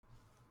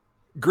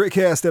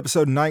Gritcast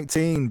episode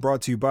 19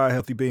 brought to you by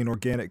Healthy Bean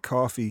Organic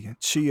Coffee,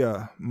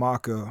 Chia,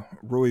 Maca,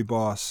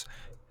 Rooibos,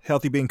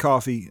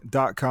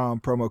 healthybeancoffee.com,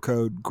 promo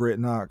code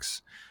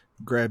GritKnox.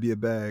 Grab you a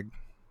bag,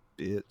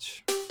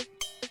 bitch.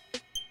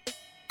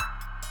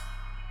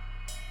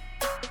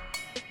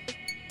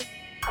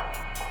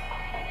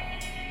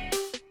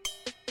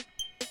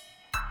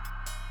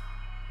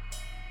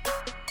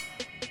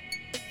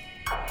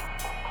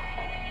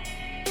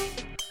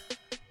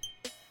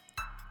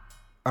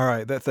 All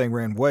right, that thing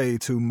ran way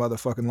too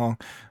motherfucking long.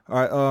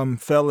 All right,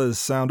 fellas,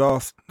 sound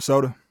off.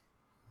 Soda,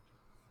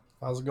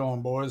 How's it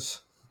going, boys?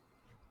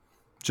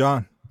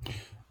 John,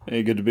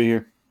 Hey, good to be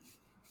here.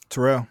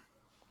 Terrell.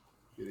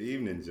 Good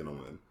evening,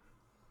 gentlemen.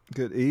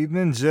 Good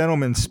evening,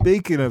 gentlemen.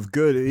 Speaking of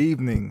good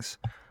evenings,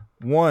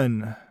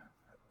 one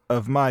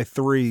of my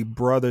three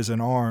brothers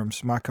in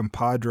arms, my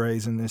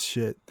compadres in this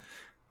shit,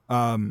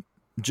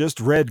 just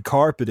red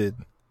carpeted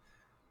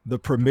the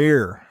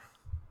premiere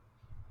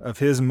of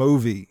his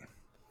movie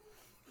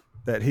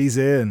that he's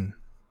in.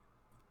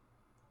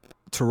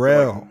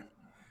 Terrell,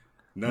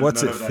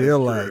 what's it feel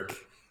like?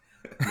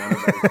 None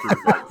of that is true,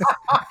 folks.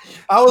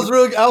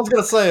 I was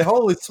gonna say,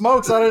 holy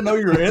smokes, I didn't know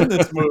you were in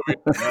this movie.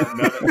 None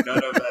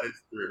of that is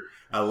true.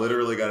 I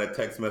literally got a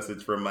text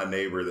message from my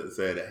neighbor that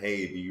said,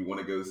 "Hey, do you want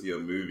to go see a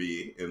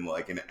movie in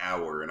like an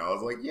hour?" And I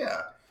was like,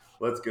 "Yeah,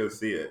 let's go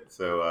see it."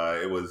 So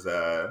it was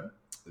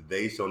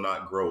 "They Shall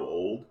Not Grow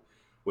Old,"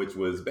 which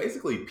was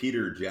basically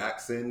Peter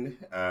Jackson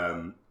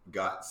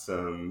got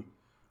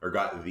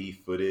the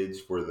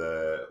footage for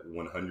the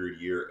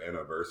 100-year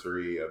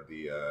anniversary of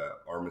the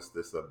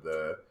armistice of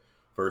the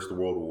First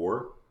World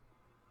War.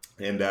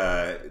 And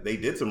they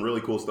did some really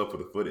cool stuff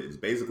with the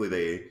footage. Basically,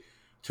 they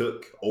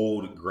took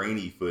old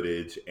grainy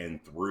footage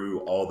and threw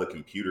all the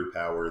computer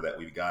power that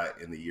we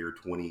got in the year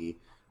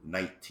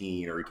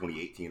 2019 or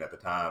 2018 at the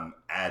time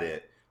at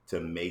it to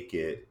make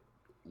it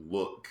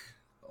look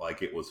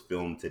like it was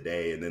filmed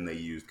today. And then they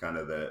used kind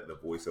of the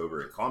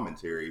voiceover and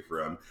commentary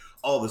from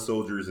all the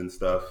soldiers and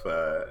stuff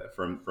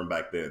from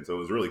back then. So it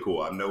was really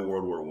cool. I'm no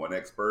World War I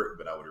expert,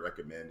 but I would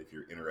recommend, if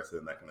you're interested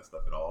in that kind of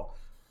stuff at all,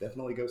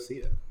 definitely go see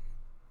it.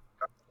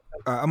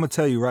 I'm going to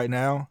tell you right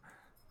now,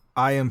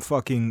 I am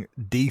fucking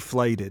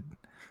deflated.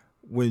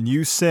 When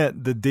you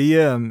sent the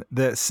DM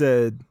that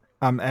said,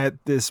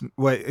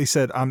 he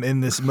said, I'm in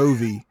this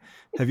movie.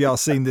 Have y'all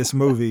seen this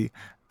movie?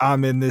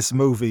 I'm in this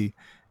movie.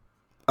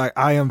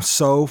 I am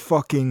so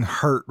fucking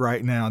hurt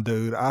right now,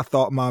 dude. I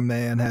thought my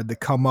man had the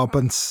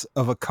comeuppance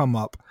of a come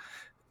up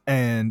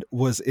and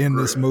was in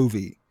this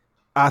movie.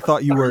 I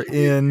thought you were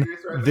in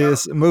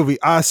this movie.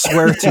 I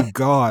swear to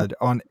God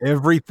on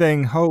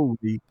everything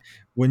holy.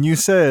 When you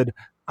said,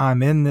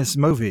 I'm in this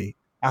movie,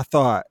 I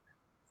thought,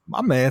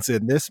 my man's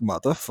in this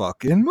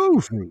motherfucking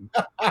movie.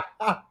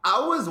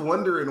 I was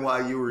wondering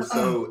why you were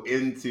so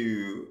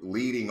into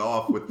leading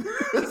off with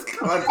this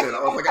content.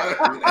 I was like,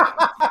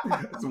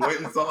 I just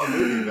went and saw a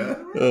movie,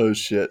 man. Oh,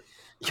 shit.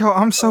 Yo,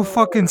 I'm so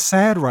fucking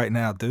sad right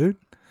now, dude.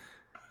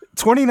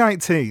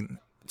 2019,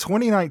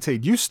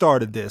 you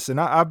started this, and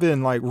I've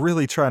been like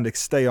really trying to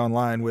stay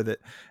online with it,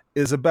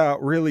 is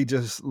about really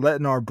just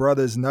letting our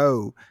brothers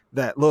know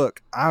that,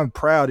 look, I'm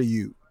proud of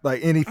you.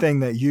 Like anything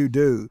that you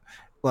do,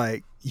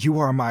 like you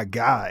are my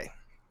guy.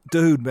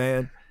 Dude,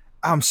 man,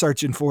 I'm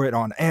searching for it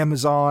on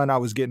Amazon. I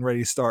was getting ready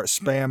to start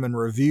spamming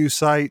review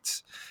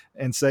sites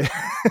and say,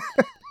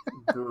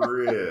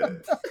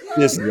 Grit.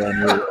 This is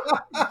unreal.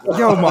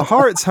 yo, my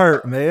heart's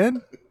hurt,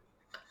 man.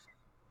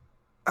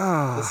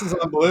 This is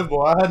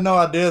unbelievable. I had no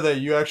idea that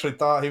you actually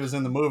thought he was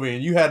in the movie,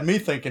 and you had me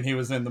thinking he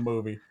was in the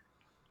movie.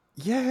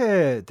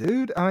 Yeah,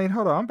 dude. I mean,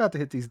 hold on. I'm about to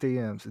hit these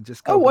DMs and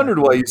just. I wondered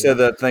why you said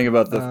that thing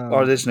about the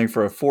auditioning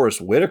for a Forrest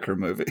Whitaker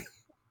movie.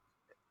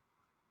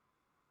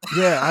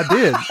 Yeah, I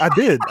did.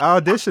 I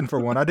auditioned for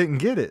one. I didn't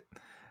get it.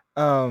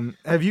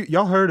 Have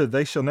y'all heard of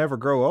They Shall Never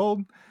Grow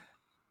Old?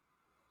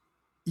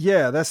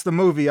 Yeah, that's the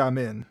movie I'm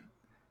in.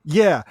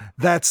 Yeah,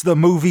 that's the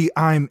movie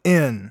I'm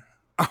in.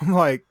 I'm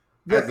like,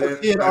 he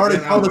had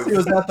already told us he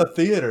was at the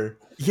theater.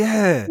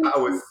 Yeah, I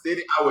was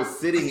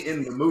sitting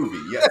in the movie.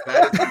 Yes,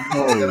 that is the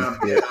movie that I'm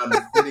in. I'm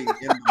sitting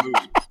in the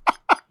movie.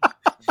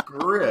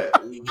 Grit.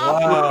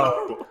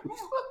 Wow.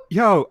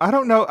 Yo, I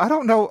don't know.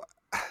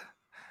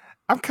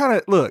 I'm kind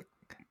of look.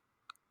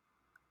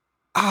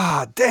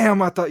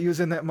 Damn! I thought you was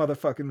in that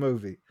motherfucking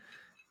movie.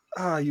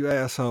 You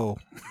asshole.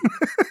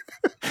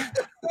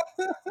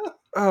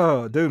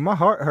 Oh, dude, my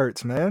heart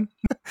hurts, man.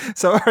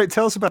 So, all right,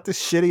 tell us about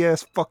this shitty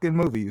ass fucking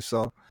movie you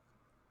saw.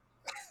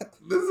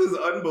 This is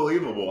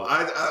unbelievable.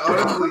 I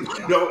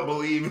honestly don't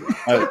believe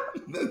I am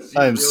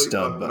really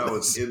stunned by when I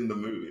was this. in the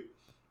movie.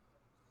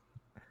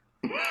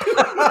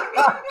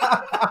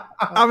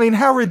 I mean,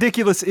 how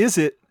ridiculous is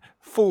it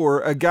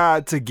for a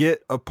guy to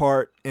get a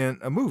part in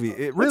a movie?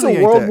 It really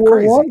ain't World that War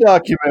crazy. I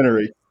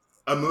documentary.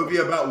 A movie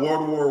about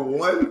World War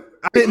One?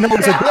 I didn't know it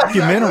was a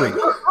documentary.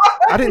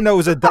 I didn't know it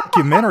was a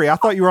documentary. I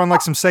thought you were on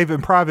like some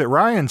Saving Private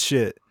Ryan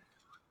shit.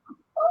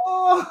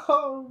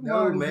 Oh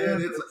No, my man,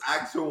 goodness. it's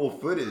actual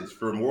footage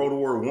from World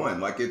War One.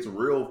 Like it's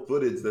real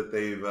footage that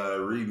they've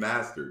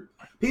remastered.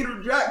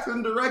 Peter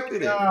Jackson directed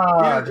it. Peter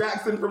God.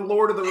 Jackson from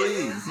Lord of the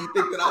Rings. You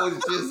think that I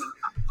was just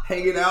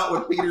hanging out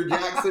with Peter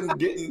Jackson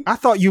getting? I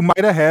thought you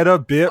might have had a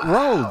bit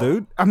Wow. roll,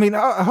 dude. I mean,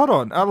 hold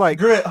on. I like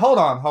Grit, hold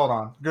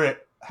on.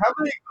 Grit, how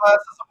many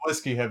glasses of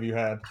whiskey have you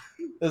had?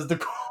 Is the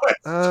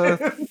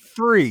question.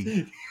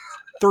 three.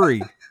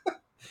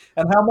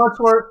 And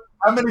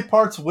how many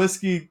parts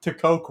whiskey to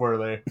Coke were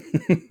there?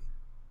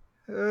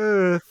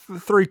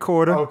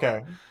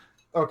 3/4.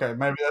 Okay,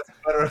 maybe that's a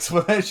better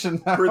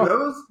explanation now.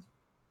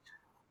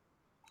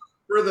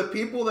 For the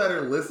people that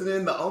are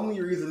listening, the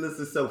only reason this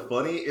is so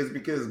funny is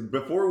because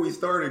before we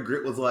started,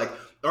 Grit was like,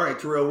 all right,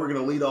 Terrell, we're going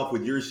to lead off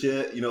with your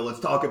shit.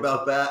 Let's talk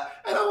about that.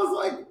 And I was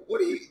like,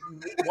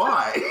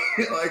 why?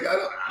 Like,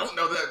 I don't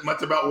know that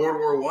much about World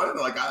War One.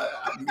 Like,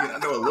 I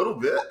know a little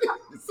bit.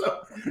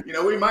 So,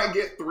 we might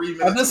get 3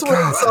 minutes. I just went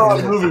and saw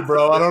a movie,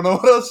 bro. I don't know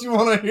what else you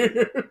want to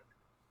hear.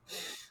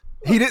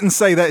 He didn't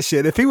say that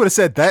shit. If he would have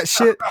said that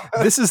shit,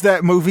 this is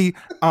that movie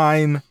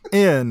I'm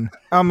in.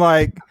 I'm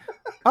like,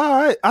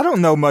 all right, I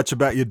don't know much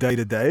about your day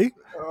to day.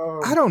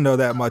 I don't know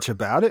that much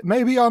about it.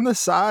 Maybe on the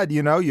side,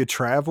 you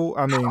travel.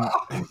 I mean,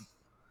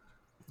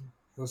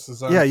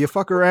 you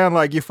fuck around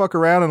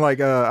and like,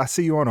 I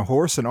see you on a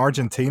horse in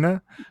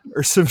Argentina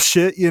or some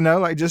shit,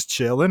 like just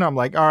chilling. I'm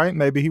like, all right,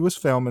 maybe he was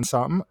filming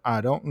something.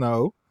 I don't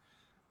know.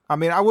 I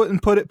mean, I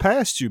wouldn't put it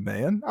past you,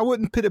 man. I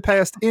wouldn't put it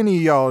past any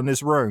of y'all in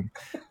this room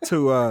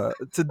to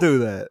do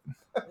that.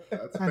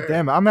 God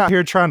damn it. I'm out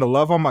here trying to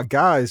love on my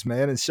guys,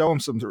 man, and show them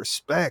some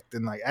respect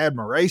and like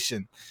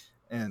admiration.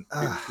 And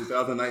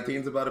 2019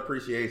 is about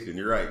appreciation.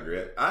 You're right,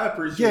 Grit. I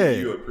appreciate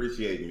you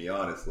appreciating me,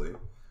 honestly.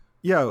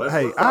 Yo, let's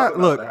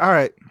all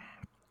right.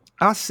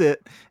 I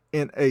sit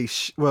in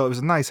it was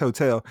a nice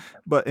hotel,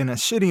 but in a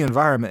shitty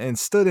environment and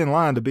stood in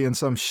line to be in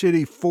some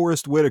shitty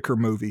Forrest Whitaker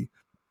movie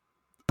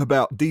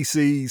about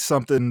DC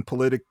something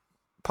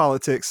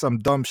politics, some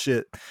dumb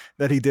shit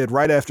that he did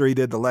right after he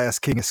did The Last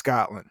King of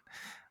Scotland.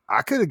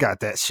 I could have got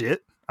that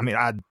shit. I mean,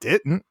 I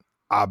didn't,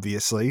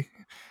 obviously.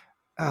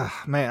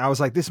 Man, I was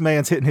like, this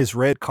man's hitting his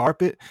red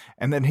carpet,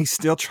 and then he's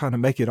still trying to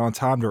make it on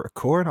time to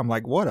record. I'm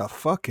like, what a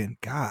fucking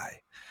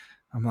guy.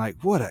 I'm like,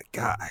 what a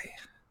guy.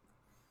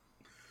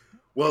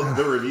 Well,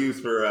 the reviews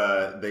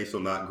for They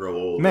Shall Not Grow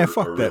Old. Man,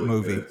 fuck that really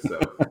movie. Good, so.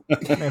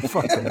 Man,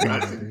 fuck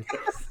that movie.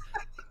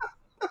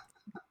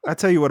 I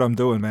tell you what I'm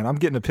doing, man. I'm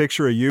getting a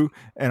picture of you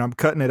and I'm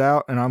cutting it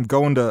out and I'm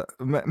going to,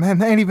 man,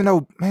 they ain't even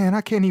know, man, I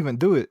can't even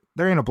do it.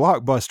 There ain't a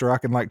Blockbuster I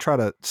can like try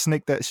to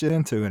sneak that shit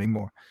into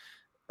anymore.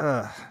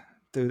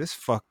 Dude, it's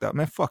fucked up,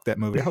 man. Fuck that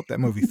movie. I hope that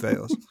movie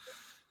fails.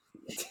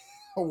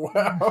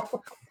 Wow.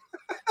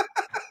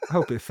 I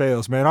hope it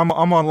fails, man. I'm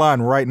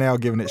online right now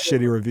giving it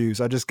shitty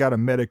reviews. I just got a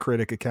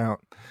Metacritic account.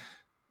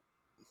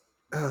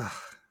 God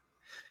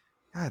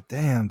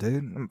damn,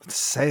 dude.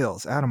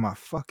 Sales out of my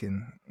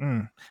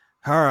fucking...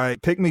 All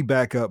right, pick me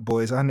back up,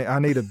 boys. I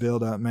need a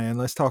build up, man.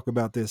 Let's talk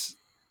about this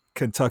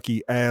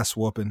Kentucky ass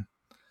whooping.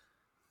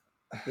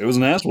 It was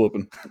an ass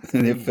whooping,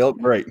 and it felt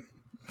great.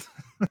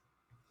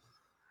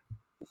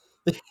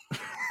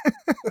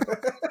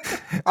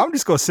 I'm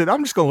just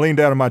gonna lean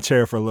down in my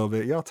chair for a little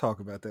bit. Y'all talk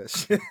about that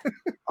shit.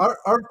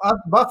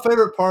 My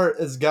favorite part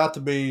has got to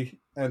be,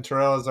 and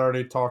Terrell has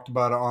already talked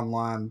about it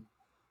online,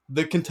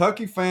 the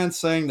Kentucky fans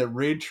saying that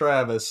Reed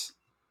Travis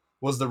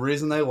was the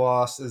reason they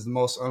lost is the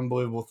most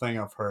unbelievable thing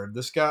I've heard.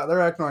 This guy,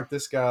 they're acting like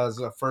this guy's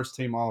a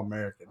first-team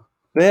All-American.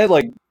 They had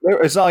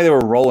it's not like they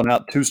were rolling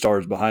out 2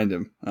 stars behind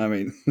him. I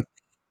mean,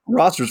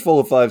 roster's full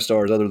of 5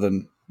 stars other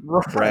than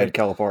Brad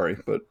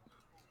Calipari, but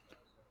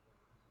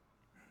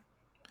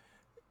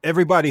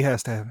everybody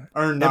has to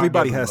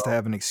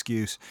have an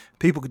excuse.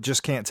 People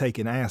just can't take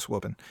an ass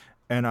whooping.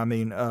 And I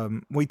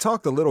mean, we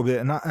talked a little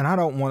bit, and I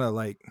don't want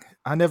to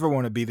I never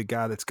want to be the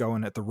guy that's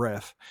going at the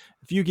ref.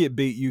 If you get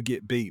beat, you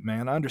get beat,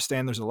 man. I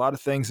understand there's a lot of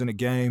things in a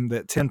game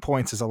that 10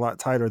 points is a lot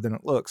tighter than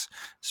it looks,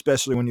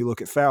 especially when you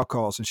look at foul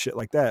calls and shit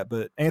like that.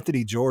 But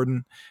Anthony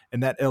Jordan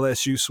and that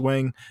LSU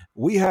swing,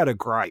 we had a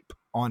gripe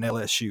on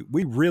LSU.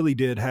 We really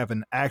did have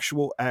an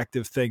actual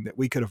active thing that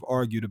we could have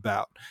argued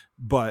about.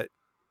 But,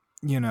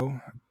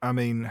 I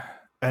mean,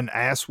 an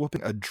ass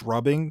whooping, a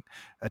drubbing,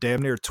 a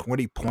damn near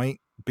 20-point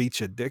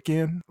beat your dick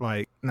in?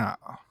 Like, nah,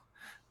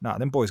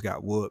 them boys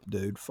got whooped,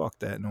 dude. Fuck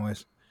that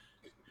noise.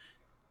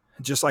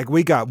 Just like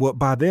we got whooped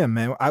by them,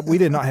 man. We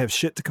did not have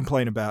shit to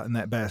complain about in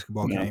that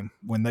basketball game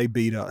when they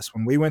beat us.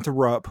 When we went to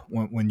Rupp,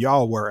 when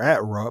y'all were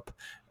at Rupp,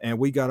 and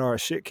we got our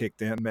shit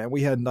kicked in, man,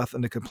 we had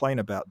nothing to complain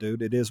about,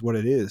 dude. It is what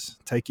it is.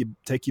 Take your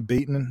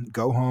beating,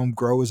 go home,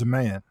 grow as a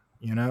man.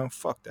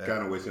 Fuck that.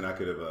 Kind of wishing I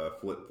could have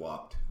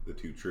flip-flopped the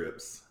 2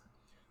 trips.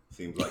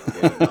 Seems like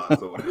getting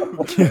knocked over.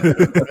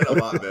 A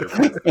lot better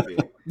place to be.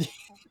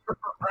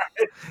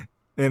 Right.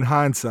 In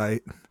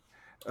hindsight.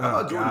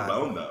 How about Jordan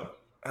Bone, though?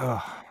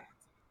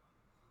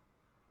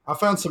 I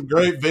found some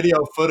great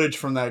video footage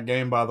from that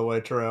game, by the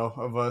way, Terrell,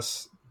 of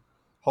us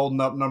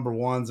holding up number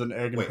ones and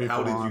egging people on.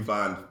 How did you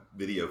find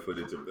video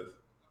footage of this?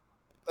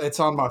 It's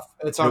on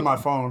my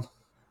phone.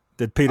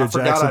 Did Peter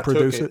Jackson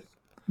produce it?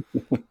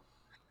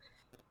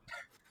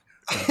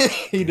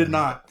 He did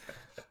not.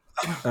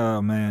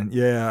 Oh man,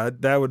 yeah,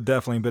 that would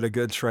definitely been a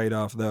good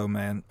trade-off, though,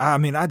 man. I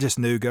mean, I just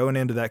knew going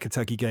into that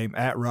Kentucky game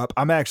at Rupp.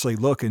 I'm actually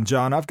looking,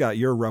 John. I've got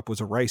your Rupp was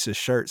a racist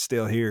shirt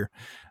still here.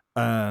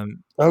 Oh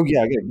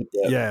yeah, I gotta get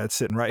that. Yeah, it's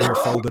sitting right here,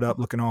 folded up,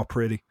 looking all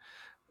pretty.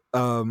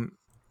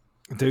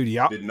 Dude,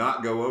 y'all Did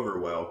not go over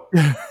well.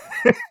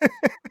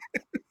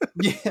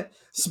 Yeah.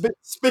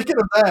 Speaking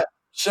of that,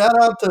 shout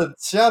out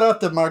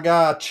to my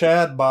guy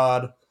Chad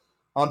Bod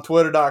on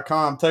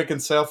Twitter.com taking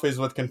selfies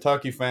with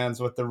Kentucky fans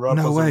with the Rupp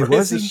No was way, a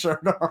was he? racist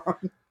shirt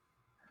on.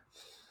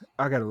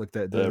 I gotta look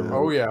that dude up.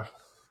 Oh yeah.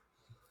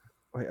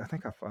 Wait, I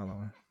think I follow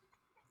him.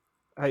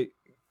 Hey,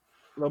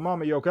 little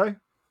mama, you okay?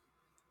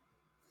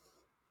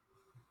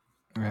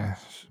 Yeah,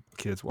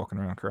 kids walking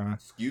around crying.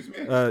 Excuse me?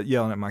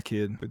 Yelling at my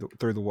kid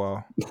through the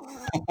wall.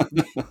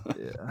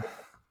 Yeah.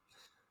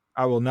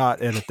 I will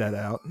not edit that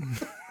out.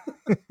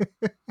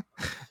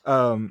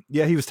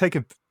 Yeah, he was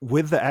taken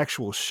with the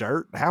actual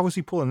shirt. How was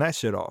he pulling that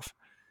shit off?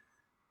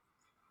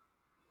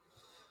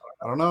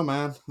 I don't know,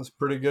 man. That's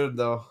pretty good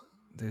though.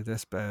 Dude,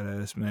 that's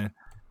badass, man.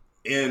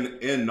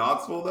 In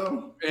Knoxville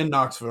though? In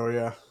Knoxville,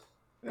 yeah.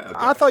 Yeah, okay.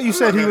 I thought you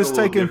said he That's was a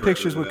little taking different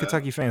pictures than with that.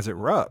 Kentucky fans at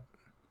Rupp.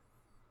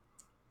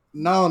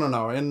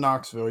 No. In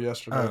Knoxville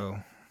yesterday. Oh,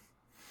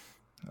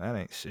 that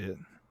ain't shit.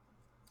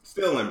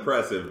 Still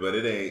impressive, but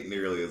it ain't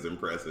nearly as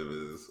impressive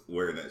as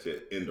wearing that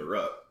shit into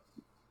Rupp.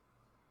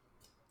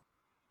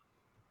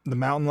 The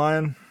mountain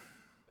lion.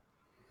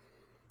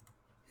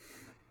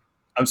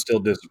 I'm still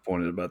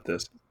disappointed about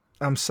this.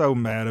 I'm so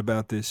mad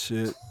about this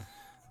shit,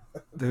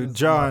 dude. This is my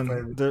John,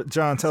 favorite.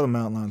 John, tell the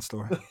mountain lion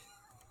story.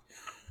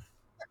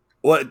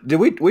 What did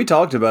we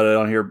talked about it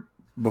on here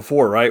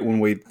before, right? When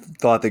we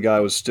thought the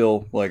guy was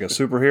still like a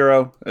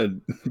superhero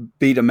and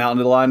beat a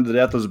mountain lion to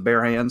death with his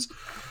bare hands,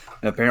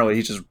 and apparently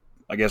he's just,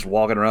 I guess,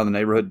 walking around the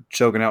neighborhood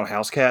choking out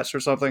house cats or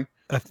something.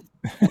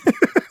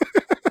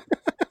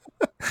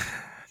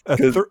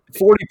 Because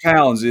 40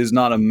 pounds is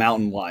not a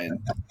mountain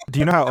lion. Do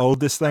you know how old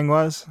this thing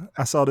was?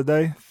 I saw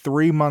today.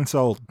 3 months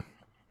old.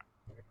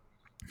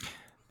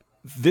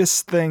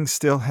 This thing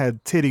still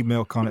had titty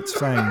milk on its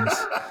fangs.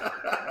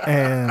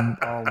 And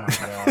Oh my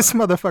god. this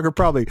motherfucker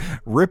probably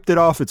ripped it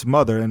off its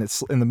mother and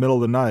it's in the middle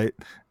of the night,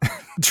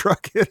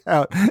 drug it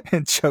out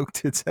and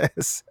choked its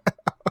ass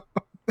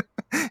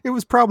out. It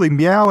was probably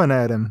meowing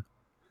at him.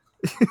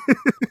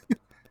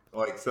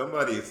 Like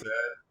somebody said,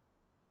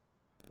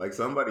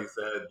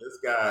 this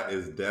guy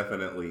is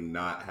definitely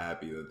not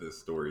happy that this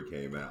story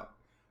came out.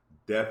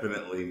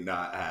 Definitely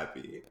not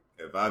happy.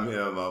 If I'm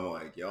him, I'm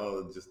like,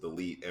 y'all just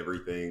delete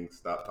everything.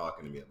 Stop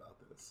talking to me about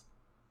this.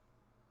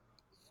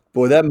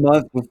 Boy,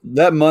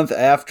 that month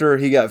after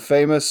he got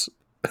famous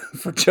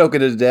for choking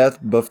to death,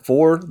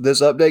 before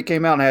this update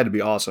came out, had to be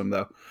awesome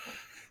though.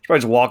 He's probably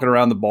just walking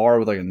around the bar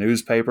with like a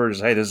newspaper,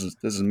 just, hey, this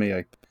is me.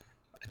 I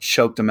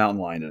choked a mountain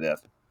lion to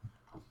death.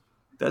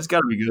 That's got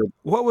to be good.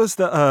 What was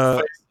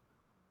the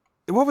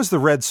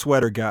red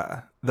sweater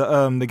guy?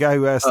 The guy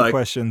who asked the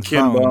questions.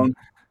 Ken Bone.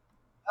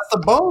 That's the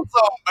Bone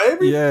Zone,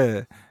 baby.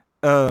 Yeah.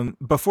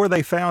 Before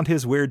they found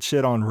his weird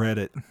shit on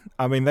Reddit,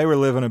 I mean, they were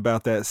living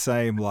about that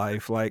same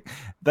life. Like,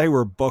 they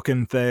were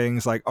booking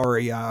things. Like,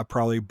 REI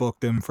probably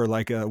booked him for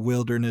like a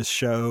wilderness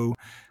show.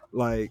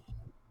 Like,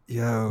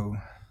 yo,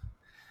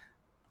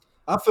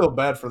 I feel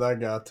bad for that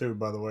guy too,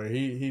 by the way.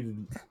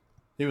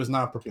 He was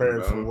not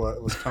prepared for Bone.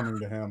 what was coming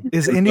to him.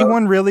 is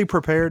anyone really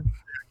prepared?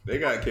 They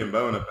got Ken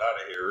Bone up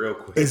out of here real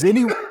quick. Is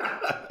any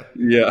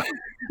Yeah.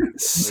 They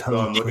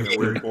saw him looking at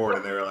weird porn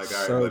and they were like, all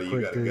right, So buddy,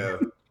 you gotta quickly. go.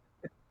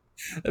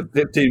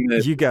 15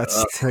 minutes. You got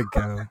to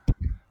go.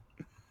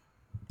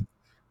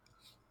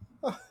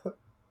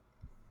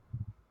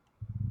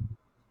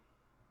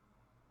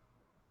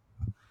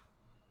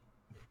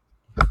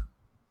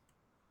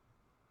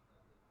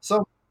 So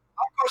my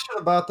question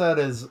about that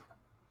is,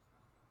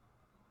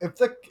 if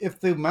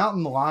the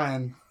mountain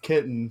lion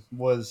kitten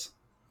was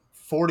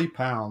 40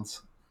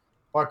 pounds,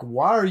 like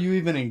why are you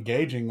even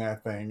engaging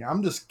that thing?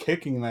 I'm just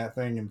kicking that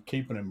thing and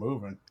keeping it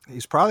moving.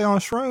 He's probably on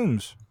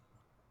shrooms.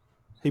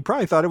 He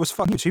probably thought it was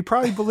fucking. He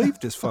probably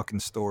believed his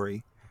fucking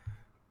story.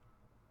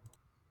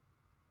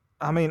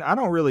 I mean, I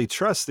don't really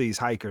trust these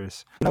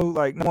hikers. No,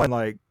 like knowing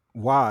like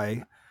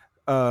why.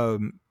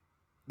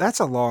 That's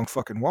a long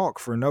fucking walk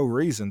for no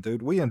reason,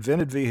 dude. We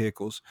invented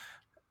vehicles.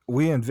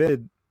 We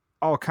invented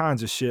all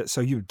kinds of shit, so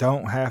you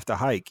don't have to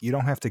hike. You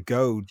don't have to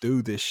go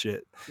do this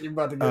shit. You're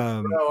about to get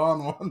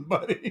on one,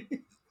 buddy.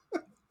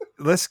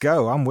 Let's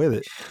go. I'm with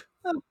it.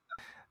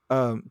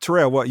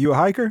 Terrell, what, you a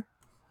hiker?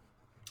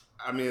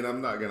 I mean,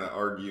 I'm not going to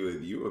argue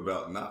with you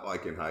about not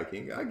liking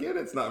hiking. I get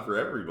it's not for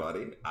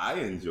everybody. I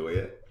enjoy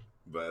it,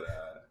 but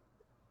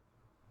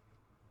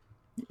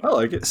I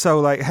like it.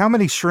 So, like, how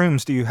many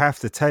shrooms do you have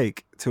to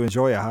take to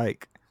enjoy a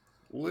hike?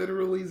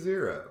 literally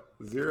zero.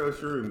 0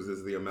 shrooms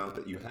is the amount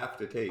that you have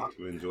to take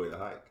to enjoy a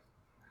hike.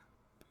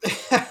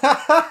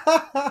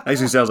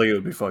 Actually sounds like it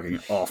would be fucking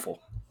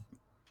awful.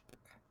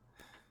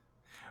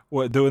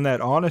 What, doing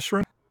that on a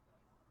shroom?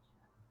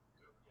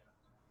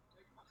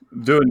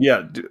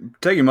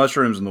 taking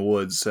mushrooms in the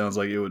woods sounds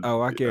like it would.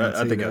 Oh, I guarantee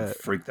I think that. I'd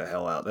freak the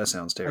hell out. That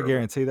sounds I terrible.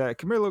 guarantee that.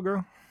 Come here, little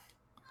girl.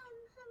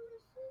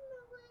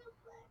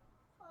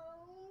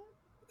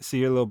 See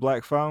your little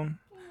black phone?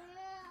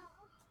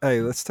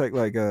 Hey, let's take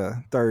like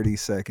 30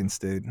 seconds,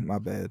 dude. My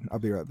bad. I'll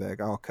be right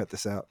back. I'll cut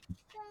this out.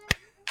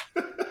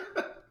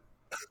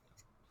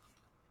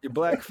 Your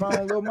black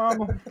phone, little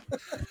mama?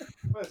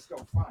 Let's go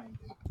find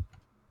it.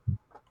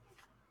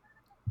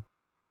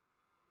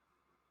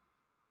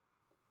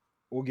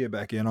 We'll get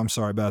back in. I'm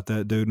sorry about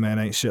that, dude. Man,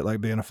 ain't shit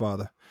like being a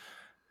father.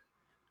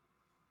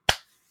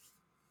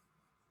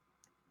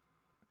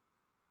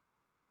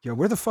 Yo,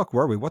 where the fuck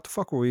were we? What the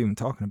fuck were we even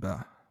talking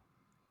about?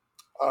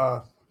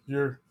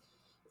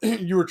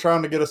 You were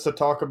trying to get us to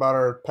talk about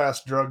our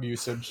past drug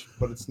usage,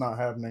 but it's not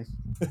happening.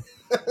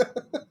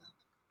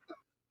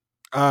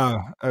 Oh,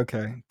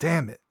 okay.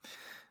 Damn it.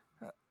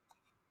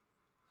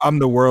 I'm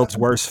the world's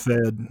worst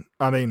fed.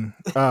 I mean,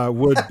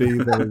 would be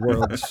the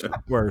world's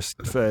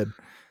worst fed.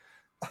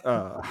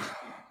 All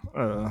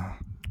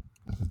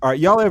right,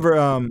 y'all ever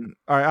all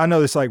right, I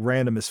know this like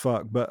random as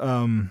fuck, but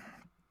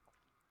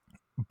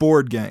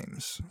board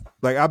games.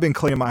 Like I've been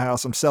cleaning my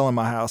house, I'm selling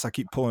my house, I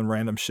keep pulling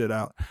random shit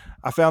out.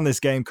 I found this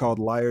game called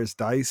Liar's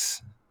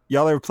Dice.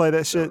 Y'all ever play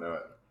that shit?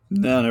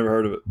 No, I never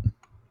heard of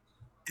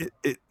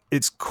it.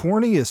 It's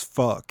corny as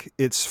fuck.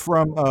 It's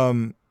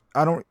from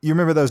you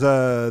remember those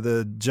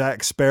the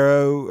Jack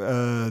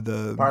Sparrow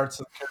the Pirates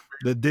of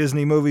the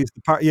Disney movies,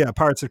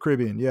 Pirates of the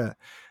Caribbean, yeah.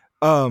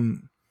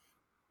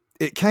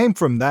 It came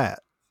from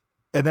that.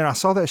 And then I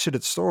saw that shit at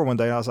the store one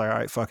day and I was like, all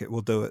right, fuck it,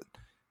 we'll do it.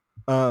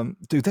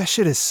 Dude, that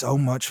shit is so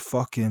much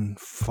fucking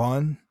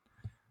fun.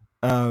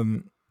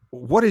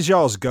 What is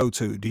y'all's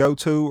go-to? Do you go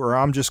to, or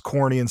I'm just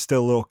corny and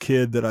still a little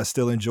kid that I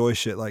still enjoy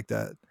shit like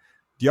that?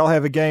 Do y'all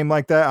have a game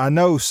like that? I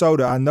know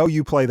Soda, I know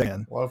you play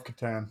that. Love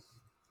Catan.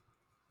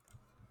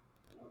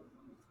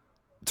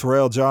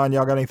 Terrell, John,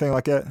 y'all got anything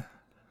like that?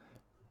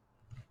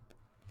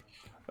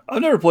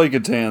 I've never played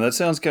Catan. That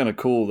sounds kind of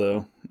cool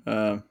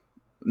though.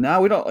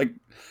 Now we don't like.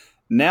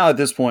 Now at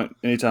this point,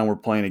 anytime we're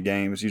playing a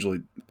game, it's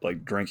usually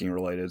like drinking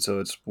related. So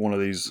it's one of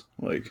these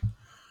like,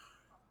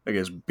 I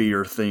guess,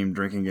 beer themed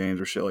drinking games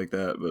or shit like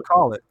that. But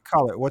call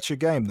it. What's your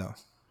game though?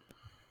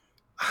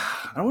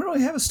 I don't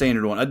really have a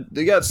standard one.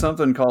 They got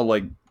something called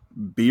like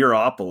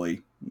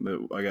Beeropoly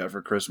that I got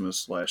for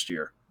Christmas last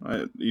year.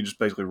 You just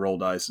basically roll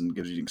dice and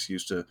gives you an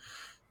excuse to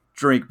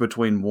drink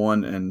between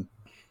 1 and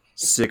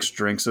 6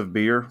 drinks of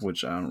beer,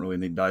 which I don't really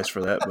need dice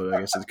for that, but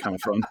I guess it's kind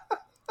of fun.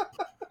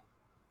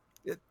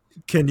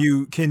 Can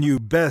you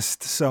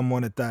best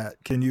someone at that?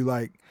 Can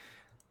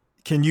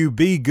you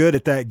be good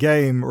at that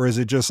game, or is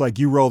it just like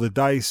you roll the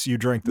dice, you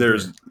drink the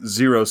There's beer?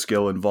 Zero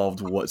skill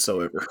involved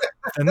whatsoever.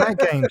 And that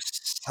game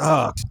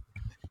sucks.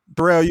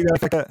 Darrell, you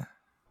got that?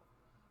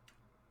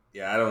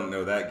 Yeah, I don't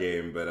know that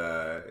game,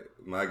 but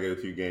my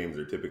go-to games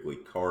are typically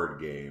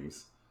card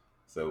games.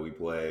 So we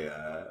play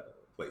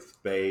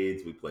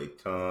spades, we play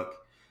Tunk.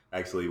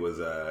 Actually was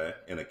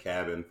in a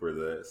cabin for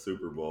the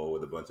Super Bowl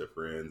with a bunch of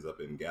friends up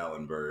in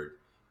Gatlinburg,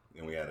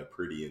 and we had a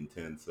pretty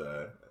intense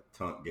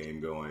Tunk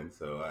game going.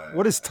 So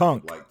what is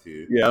Tunk? Like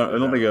to? Yeah, I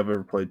don't think I've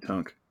ever played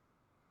Tunk.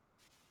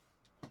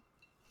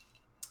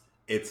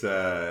 It's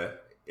the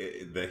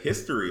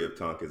history of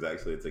Tunk is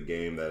actually it's a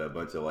game that a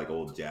bunch of like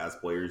old jazz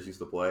players used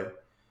to play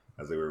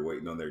as they were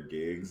waiting on their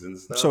gigs and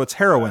stuff. So it's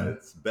heroin.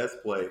 It's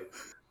best play.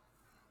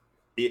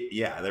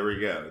 Yeah, there we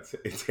go.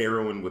 It's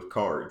heroin with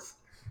cards.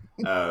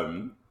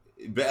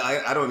 But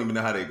I don't even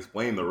know how to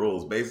explain the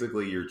rules.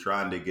 Basically, you're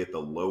trying to get the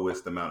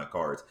lowest amount of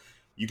cards.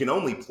 You can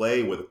only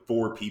play with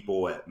 4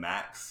 people at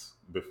max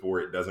before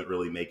it doesn't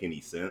really make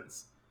any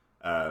sense.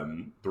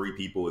 3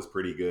 people is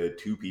pretty good.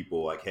 2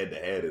 people, like head to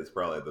head, is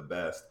probably the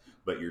best.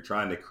 But you're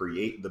trying to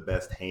create the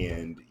best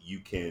hand you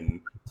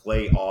can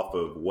play off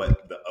of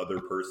what the other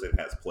person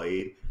has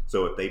played.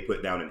 So if they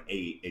put down an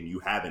 8 and you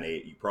have an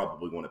 8, you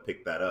probably want to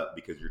pick that up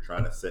because you're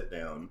trying to set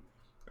down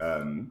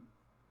 3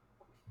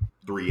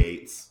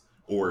 8s.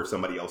 Or if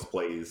somebody else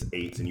plays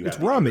 8s and you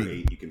have rummy.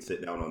 8, you can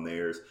sit down on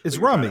theirs. It's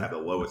rummy. Have the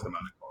lowest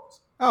amount of cards.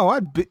 Oh,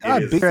 I'd beat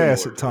your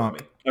ass at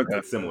Tunk. Okay,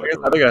 it's similar.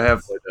 I think I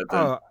have played that.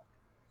 Then.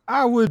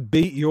 I would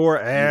beat your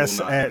ass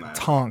at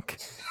Tunk.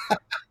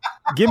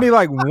 Give me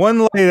like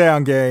one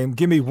laydown game.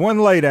 Give me one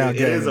laydown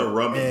game. It is a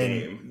rummy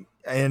game.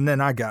 And then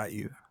I got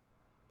you.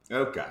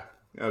 Okay.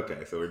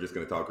 So we're just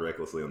going to talk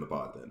recklessly on the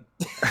pod then.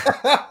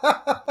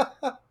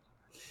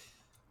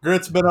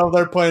 Grit's been over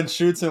there playing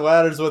shoots and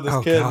ladders with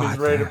his kid, and he's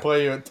ready to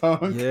play you at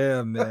Tunk.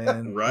 Yeah,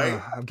 man.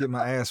 Right? I'm getting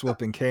my ass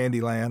whooping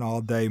Candyland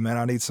all day, man.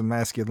 I need some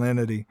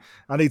masculinity.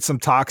 I need some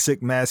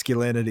toxic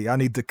masculinity. I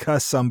need to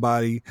cuss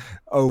somebody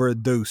over a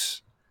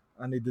deuce.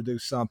 I need to do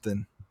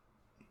something.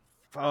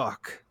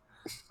 Fuck.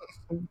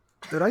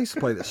 Dude, I used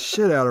to play the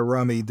shit out of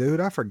rummy, dude.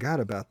 I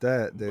forgot about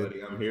that, dude.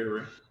 Buddy, I'm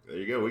here. There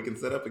you go. We can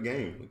set up a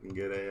game. We can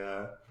get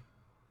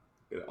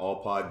an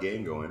all pod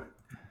game going.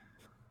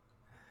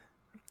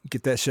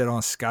 Get that shit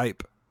on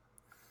Skype.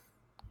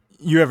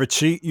 You ever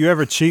cheat? You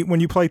ever cheat when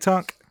you play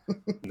Tunk?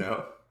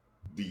 No.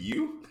 Do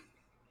you?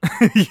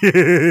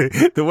 Yeah,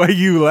 the way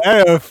you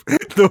laugh,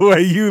 the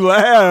way you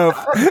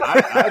laugh.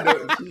 I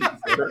don't cheat,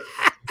 sir.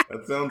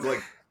 That sounds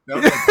like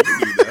you do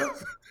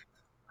that.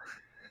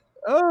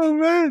 Oh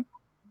man,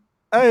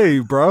 hey,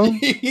 bro.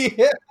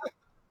 Yeah.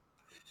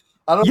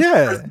 I don't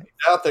Yeah,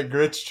 doubt that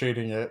Grit's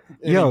cheating it.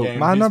 yo,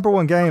 my number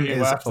one game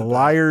is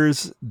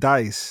Liar's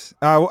Dice.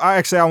 I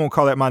won't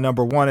call that my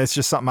number one. It's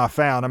just something I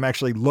found. I'm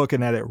actually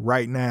looking at it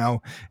right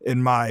now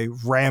in my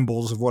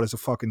rambles of what is a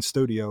fucking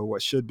studio,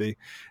 what should be.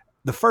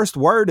 The first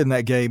word in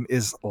that game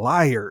is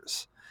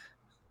liars.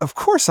 Of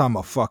course I'm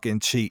a fucking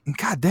cheat. And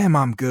goddamn,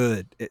 I'm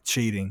good at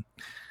cheating.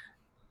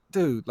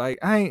 Dude, like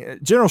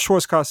General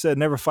Schwarzkopf said,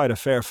 never fight a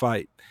fair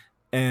fight.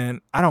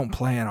 And I don't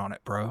plan on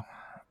it, bro.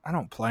 I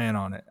don't plan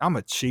on it. I'm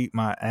going to cheat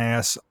my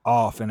ass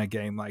off in a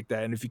game like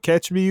that. And if you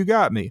catch me, you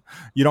got me.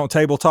 You don't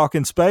table talk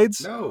in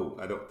spades? No,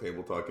 I don't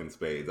table talk in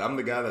spades. I'm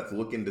the guy that's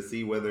looking to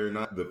see whether or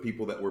not the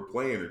people that we're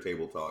playing are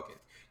table talking.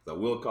 So I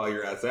will call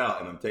your ass out,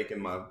 and I'm taking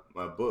my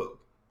book.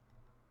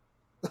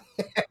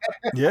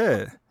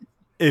 Yeah.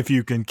 If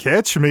you can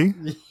catch me.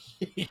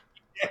 Yeah.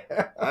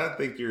 I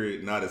think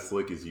you're not as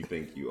slick as you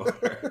think you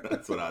are.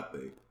 That's what I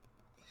think.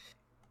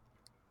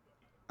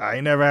 I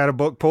ain't never had a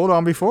book pulled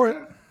on before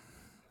it.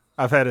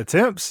 I've had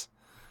attempts.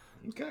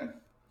 Okay.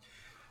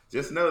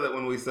 Just know that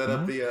when we set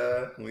up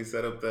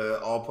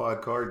the all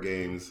pod card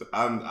games,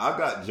 I've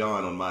got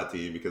John on my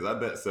team because I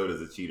bet so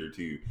does a cheater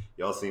too.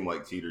 Y'all seem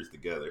like cheaters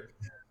together.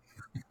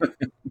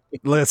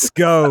 Let's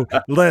go.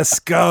 Let's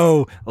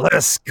go.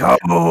 Let's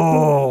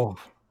go.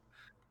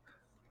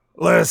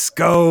 Let's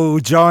go.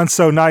 John's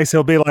so nice.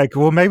 He'll be like,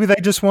 well, maybe they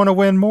just want to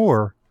win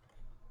more.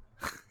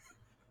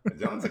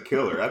 John's a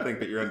killer. I think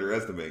that you're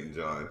underestimating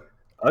John.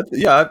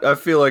 I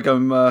feel like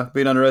I'm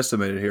being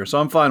underestimated here,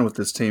 so I'm fine with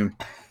this team.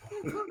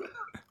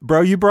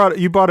 Bro, you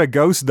bought a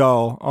ghost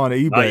doll on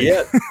eBay. Not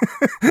yet.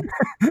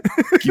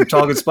 Keep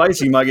talking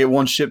spicy, you might get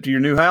one shipped to your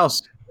new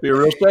house. Be a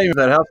real shame if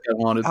that house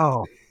got haunted.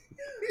 Oh,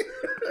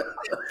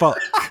 fuck.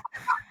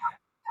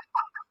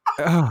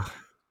 Oh,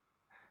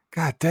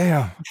 god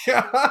damn.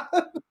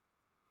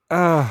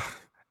 I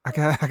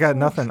got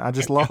nothing. I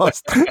just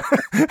lost.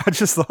 I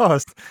just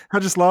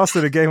lost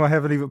at a game I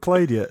haven't even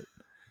played yet.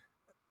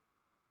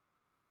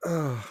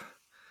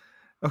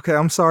 Okay,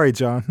 I'm sorry,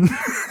 John.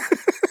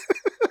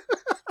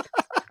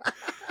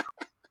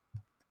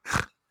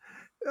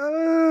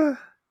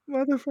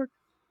 Motherfucker.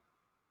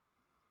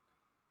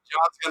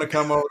 John's gonna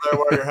come over there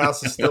while your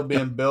house is still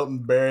being built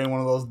and burying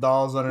one of those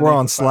dolls underneath. We're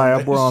on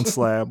slab. We're on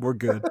slab. We're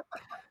good.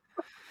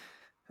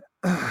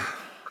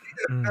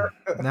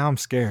 Now I'm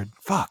scared.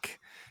 Fuck.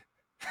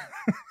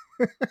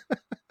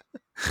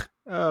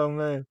 Oh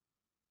man.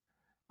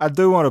 I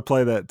do want to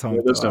play that, Tony.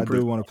 Yeah, I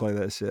do want to play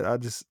that shit.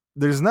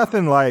 There's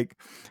nothing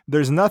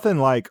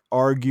like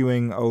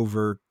arguing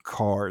over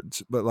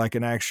cards, but like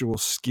an actual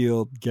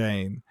skilled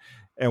game.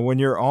 And when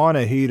you're on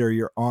a heater,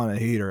 you're on a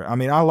heater. I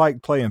mean, I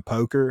like playing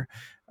poker.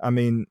 I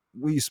mean,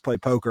 we used to play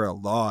poker a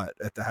lot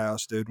at the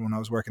house, dude, when I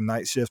was working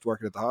night shift,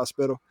 working at the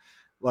hospital.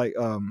 Like,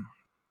 I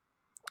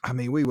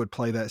mean, we would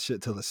play that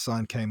shit till the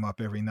sun came up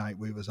every night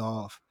we was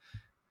off.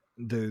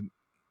 Dude.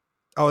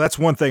 Oh, that's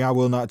one thing I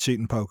will not cheat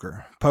in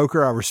poker.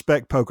 Poker, I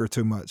respect poker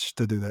too much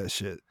to do that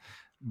shit.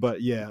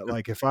 But yeah,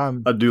 like if I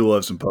do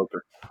love some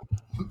poker.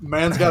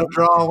 Man's got to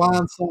draw a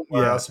line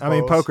somewhere. Yeah, I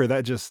mean poker.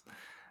 That just,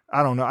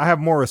 I don't know. I have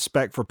more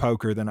respect for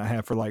poker than I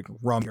have for like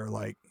rummy or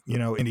like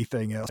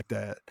anything else like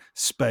that,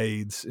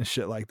 spades and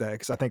shit like that.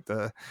 Because I think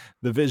the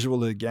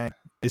visual of the game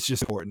is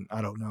just important.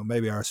 I don't know.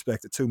 Maybe I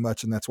respect it too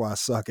much, and that's why I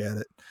suck at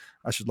it.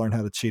 I should learn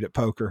how to cheat at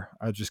poker.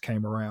 I just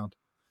came around.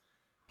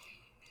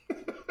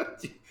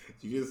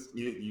 You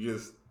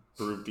just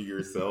proved to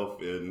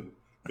yourself in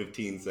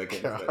 15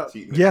 seconds that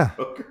cheating at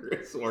poker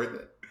is worth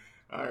it.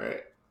 All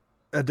right,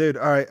 dude.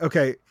 All right,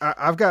 okay.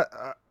 I've got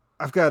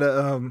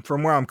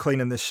from where I'm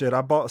cleaning this shit.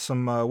 I bought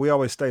some. We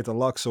always stay at the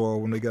Luxor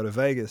when we go to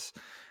Vegas,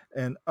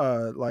 and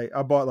like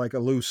I bought like a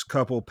loose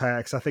couple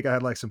packs. I think I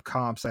had like some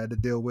comps I had to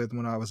deal with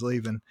when I was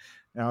leaving,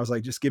 and I was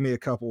like, just give me a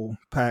couple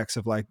packs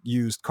of like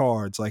used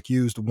cards, like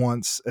used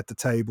once at the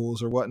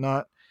tables or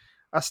whatnot.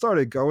 I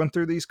started going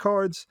through these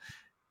cards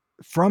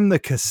from the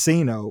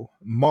casino,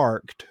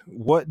 marked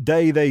what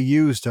day they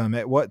used them,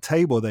 at what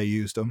table they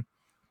used them.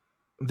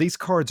 These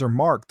cards are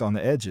marked on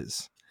the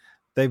edges.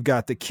 They've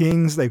got the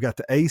kings, they've got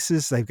the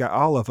aces, they've got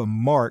all of them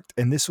marked,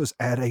 and this was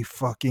at a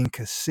fucking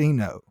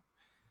casino.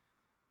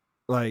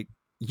 Like,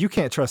 you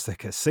can't trust the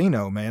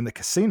casino, man. The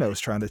casino's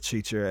trying to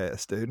cheat your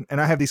ass, dude.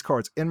 And I have these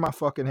cards in my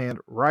fucking hand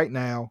right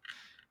now.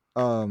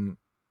 Motherfuckers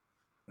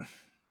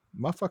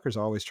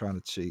always trying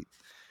to cheat.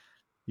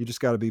 You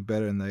just got to be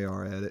better than they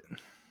are at it.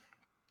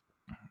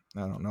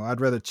 I don't know. I'd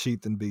rather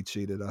cheat than be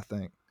cheated, I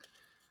think.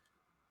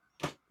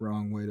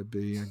 Wrong way to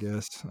be, I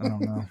guess. I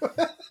don't know.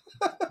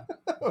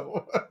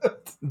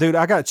 Dude,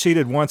 I got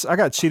cheated once. I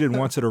got cheated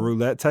once at a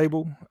roulette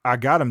table. I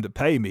got him to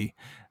pay me,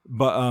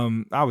 but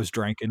I was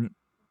drinking.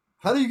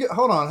 How do you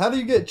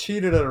get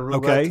cheated at a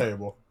roulette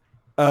table?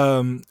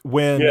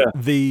 When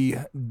the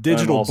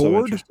digital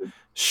board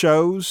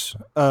shows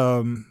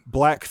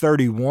Black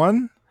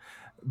 31,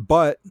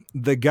 but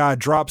the guy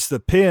drops the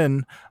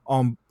pin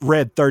on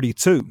red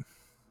 32.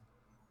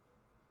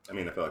 I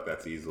mean, I feel like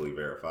that's easily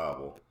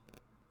verifiable.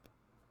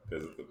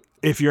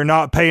 If you're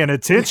not paying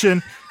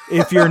attention,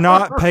 if you're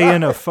not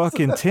paying a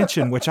fucking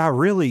attention, which I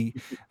really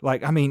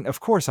like, I mean, of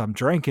course I'm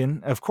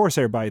drinking. Of course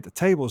everybody at the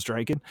table's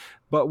drinking.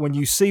 But when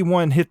you see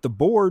one hit the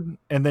board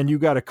and then you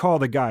got to call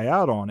the guy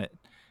out on it,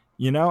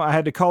 you know, I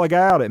had to call a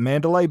guy out at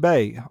Mandalay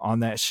Bay on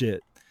that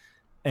shit.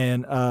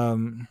 And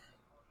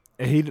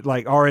he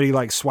like already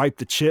like swiped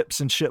the chips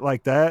and shit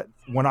like that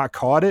when I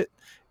caught it.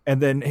 And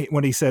then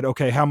when he said,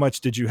 okay, how much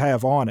did you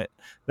have on it?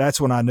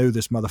 That's when I knew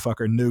this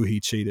motherfucker knew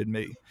he cheated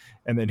me.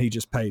 And then he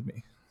just paid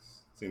me.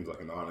 Seems like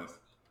an honest.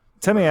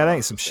 Tell me that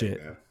ain't some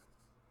shit. Man.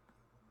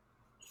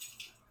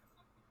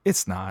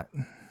 It's not.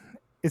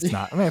 It's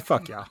not. Man,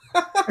 fuck y'all.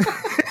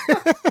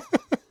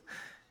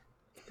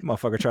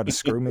 Motherfucker tried to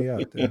screw me up,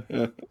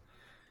 dude.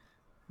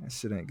 That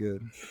shit ain't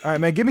good. All right,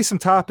 man, give me some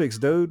topics,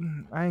 dude.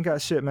 I ain't got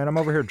shit, man. I'm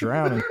over here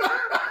drowning.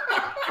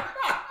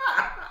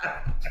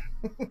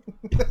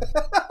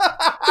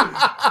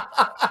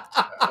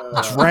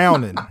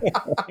 Drowning.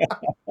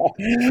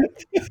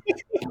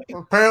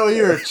 Apparently,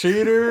 you're a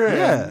cheater.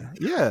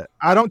 Yeah.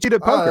 I don't cheat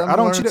at poker. I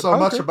don't cheat at so poker.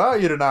 Much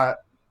about you tonight,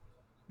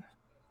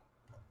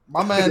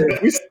 my man.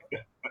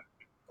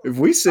 If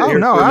we sit here for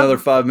another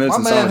 5 minutes,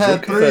 my man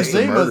had 3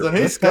 Zimas and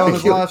he's telling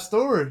his life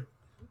story.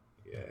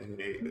 Yeah,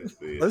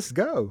 let's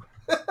go.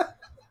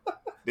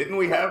 Didn't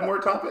we have more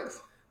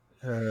topics?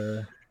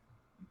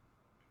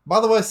 By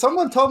the way,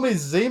 someone told me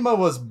Zima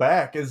was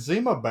back. Is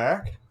Zima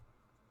back?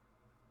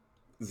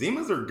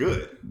 Zimas are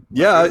good.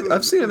 Yeah,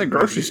 I've seen it in the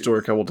grocery store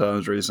a couple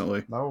times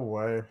recently. No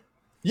way.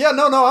 Yeah,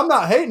 no, I'm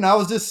not hating. I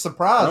was just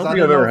surprised. I don't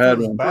think I've ever had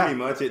one. Pretty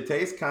much. It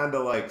tastes kind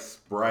of like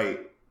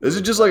Sprite. Is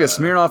it just like a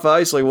Smirnoff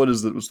Ice? Like,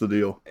 what's the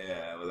deal?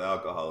 Yeah, with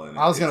alcohol in it.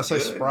 I was going to say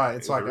good. Sprite.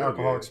 It's like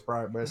alcoholic good.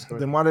 Sprite, basically.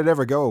 Then why did it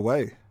ever go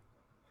away?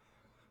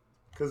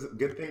 Because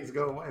good things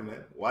go away,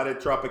 man. Why did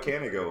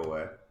Tropicana go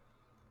away?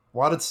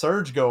 Why did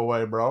Surge go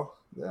away, bro?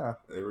 Yeah.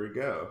 There we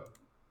go.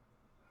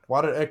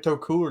 Why did Ecto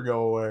Cooler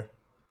go away?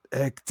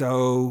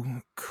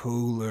 Ecto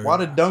Cooler. Why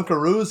did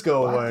Dunkaroos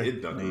go away? Why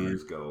did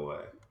Dunkaroos go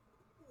away?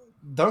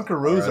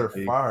 Dunkaroos are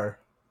fire.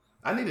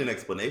 I need an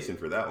explanation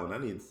for that one.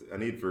 I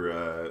need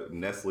for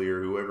Nestle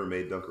or whoever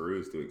made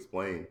Dunkaroos to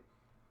explain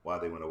why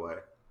they went away.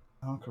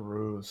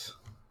 Dunkaroos.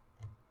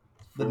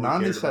 The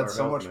 90s had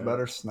so much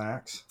better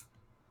snacks.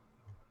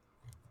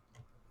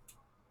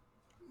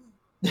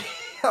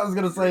 I was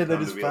going to say they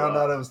just found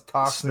out it was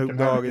toxic and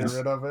had to get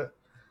rid of it.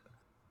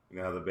 You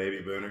know, the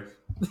baby boomers.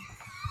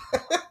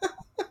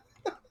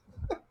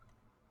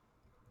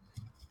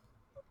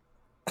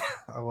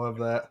 I love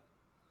that.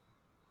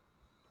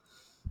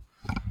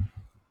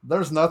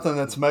 There's nothing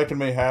that's making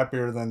me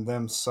happier than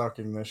them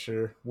sucking this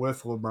year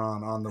with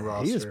LeBron on the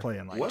roster. He is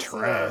playing like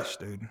trash,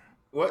 dude.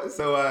 What?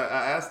 So I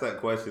asked that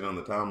question on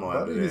the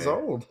timeline today. He's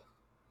old.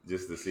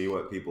 Just to see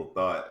what people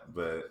thought.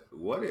 But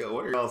what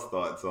are y'all's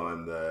thoughts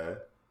on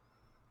the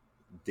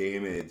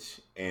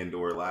damage and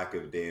or lack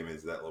of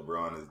damage that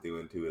LeBron is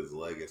doing to his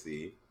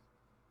legacy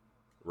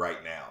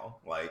right now?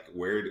 Like,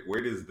 where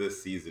does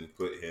this season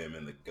put him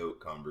in the GOAT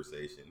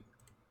conversation?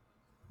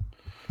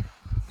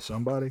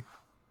 Somebody?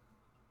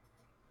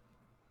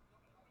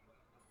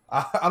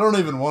 I don't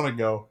even want to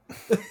go.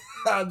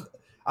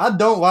 I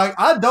don't like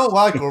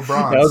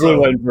LeBron. I was really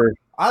waiting for.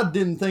 I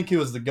didn't think he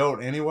was the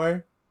GOAT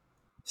anyway.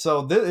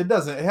 So it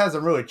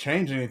hasn't really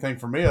changed anything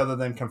for me other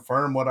than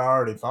confirm what I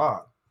already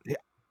thought. Yeah.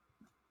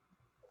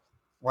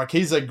 Like,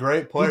 he's a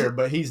great player,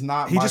 but he's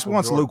not. He just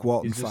wants Jordan. Luke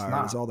Walton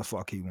fired. Is all the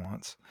fuck he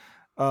wants.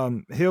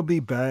 He'll be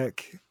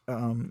back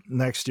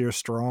next year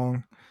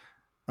strong.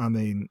 I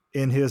mean,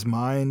 in his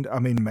mind, I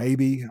mean,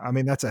 maybe. I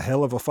mean, that's a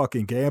hell of a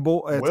fucking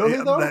gamble. Will he,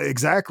 though?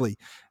 Exactly.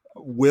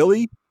 Will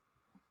he?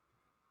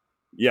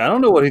 Yeah, I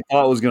don't know what he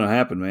thought was going to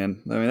happen,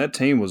 man. I mean, that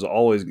team was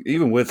always,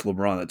 even with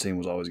LeBron, that team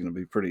was always going to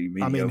be pretty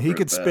mediocre. I mean, he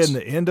could spend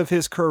the end of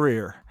his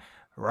career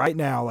right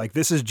now. Like,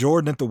 this is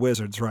Jordan at the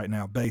Wizards right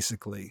now,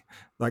 basically.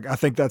 Like, I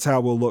think that's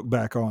how we'll look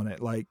back on it.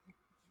 Like,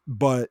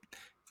 but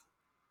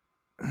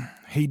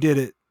he did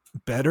it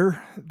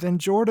better than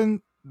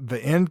Jordan. The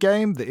end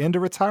game, the end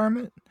of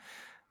retirement.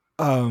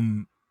 I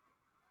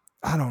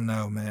don't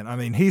know, man. I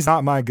mean, he's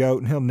not my GOAT,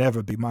 and he'll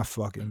never be my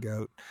fucking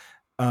GOAT.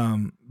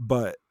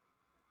 But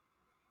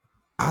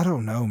I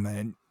don't know,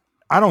 man.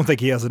 I don't think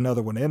he has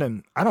another one in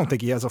him. I don't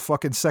think he has a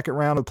fucking second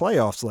round of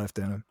playoffs left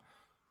in him.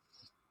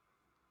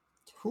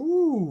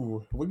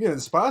 Ooh, we're getting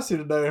spicy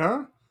today,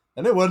 huh?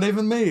 And it wasn't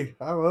even me.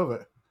 I love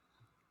it.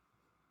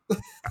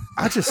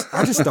 I just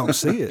don't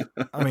see it.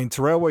 I mean,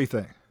 Terrell, what do you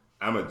think?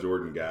 I'm a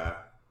Jordan guy.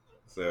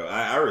 So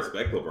I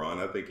respect LeBron.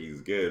 I think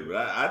he's good. But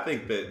I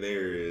think that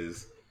there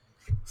is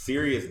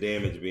serious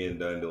damage being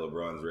done to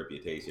LeBron's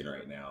reputation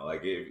right now.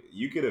 Like, if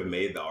you could have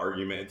made the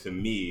argument to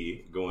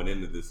me going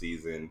into the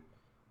season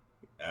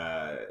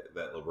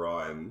that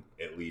LeBron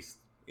at least,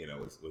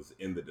 was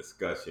in the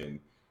discussion,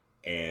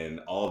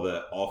 and all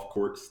the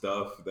off-court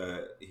stuff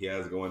that he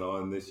has going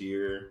on this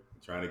year,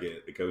 trying to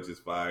get the coaches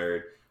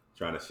fired,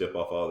 trying to ship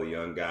off all the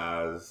young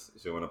guys,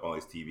 showing up on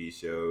these TV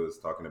shows,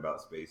 talking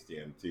about Space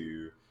Jam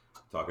 2,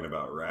 talking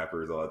about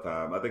rappers all the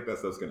time. I think that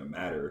stuff's going to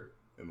matter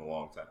in the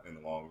long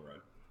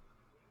run.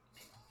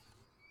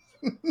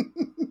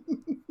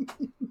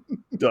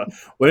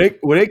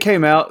 When it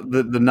came out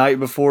the night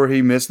before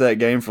he missed that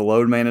game for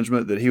load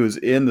management, that he was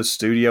in the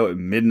studio at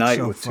midnight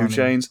So with funny.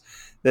 2 Chainz,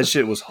 that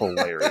shit was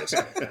hilarious.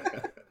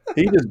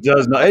 He just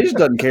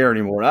doesn't care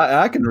anymore.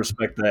 I can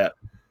respect that.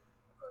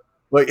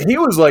 Like he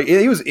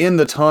was in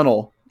the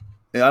tunnel.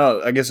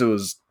 I guess it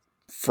was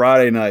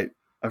Friday night.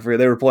 I forget,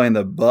 they were playing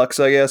the Bucks,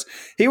 I guess.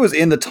 He was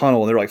in the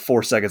tunnel and there were like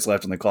 4 seconds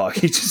left on the clock.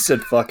 He just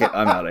said, "Fuck it,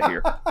 I'm out of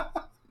here."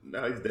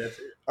 No, he's dead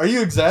serious. Are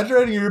you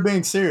exaggerating or you're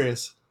being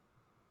serious?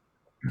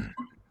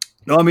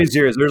 No, I mean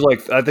serious.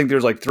 I think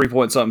there's like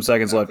 3-point-something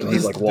seconds left, and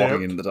he's like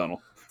walking into the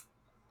tunnel.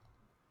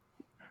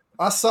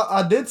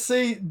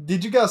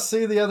 Did you guys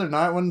see the other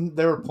night when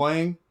they were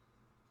playing?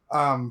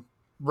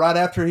 Right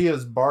after he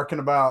was barking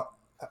about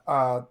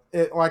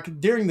like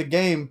during the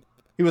game,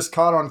 he was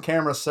caught on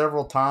camera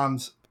several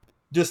times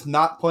just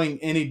not playing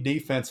any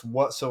defense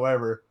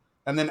whatsoever.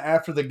 And then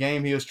after the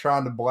game, he was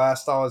trying to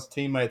blast all his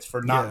teammates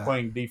for not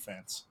playing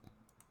defense.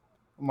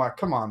 I'm like,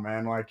 come on,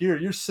 man! Like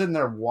you're sitting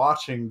there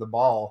watching the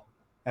ball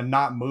and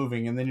not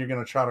moving, and then you're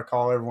going to try to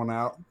call everyone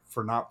out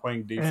for not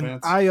playing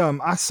defense.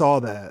 And I saw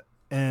that,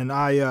 and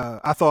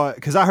I thought,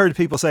 because I heard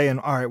people saying,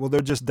 all right, well,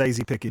 they're just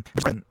daisy picking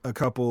a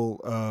couple.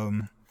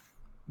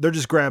 They're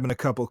just grabbing a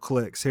couple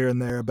clicks here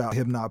and there about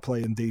him not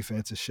playing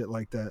defense and shit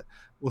like that.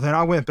 Well, then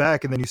I went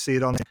back, and then you see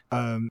it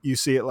you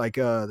see it like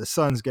the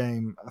Suns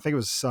game. I think it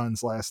was the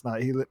Suns last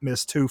night. He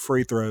missed 2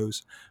 free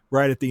throws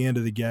right at the end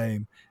of the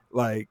game,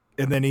 like.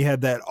 And then he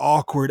had that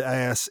awkward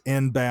ass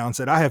inbounds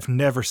that I have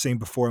never seen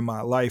before in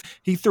my life.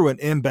 He threw an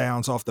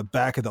inbounds off the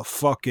back of the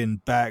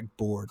fucking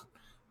backboard.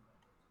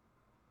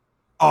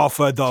 Off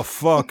of the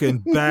fucking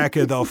back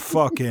of the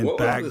fucking what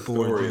backboard. Was the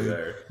story dude.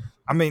 There?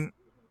 I mean,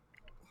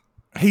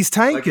 he's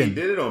tanking. Like he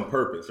did it on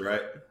purpose,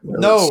 right?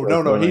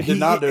 No. He did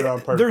not do it on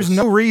purpose. There's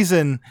no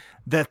reason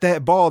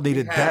that ball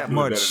needed that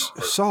much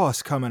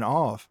sauce coming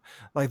off.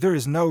 Like there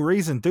is no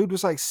reason. Dude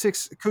was like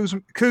 6.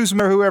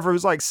 Kuzma or whoever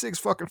was like 6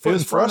 fucking foot. He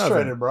was in front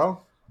frustrated, of him.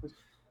 bro.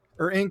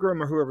 Or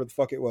Ingram or whoever the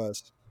fuck it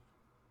was.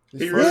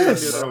 He really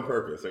did it on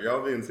purpose. Are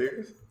y'all being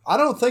serious? I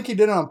don't think he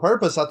did it on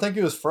purpose. I think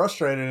he was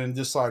frustrated and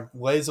just like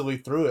lazily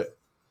threw it.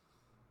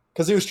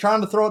 Because he was trying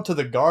to throw it to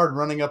the guard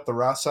running up the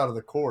right side of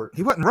the court.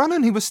 He wasn't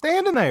running. He was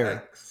standing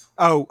there. Thanks.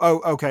 Oh,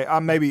 okay.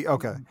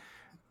 Okay.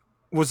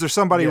 Was there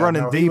somebody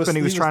running deep and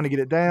he was trying to get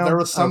it down? There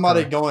was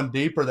somebody going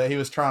deeper that he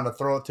was trying to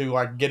throw it to,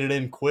 like get it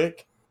in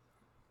quick,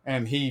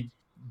 and he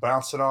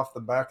bounced it off the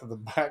back of the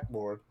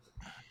backboard.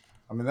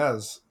 I mean, that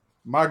is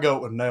my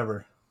goat would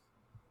never.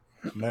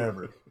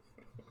 Yikes.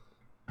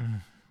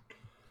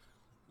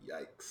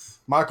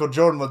 Michael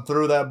Jordan would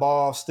throw that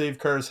ball off Steve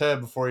Kerr's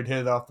head before he'd hit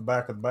it off the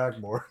back of the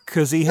backboard.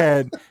 Because he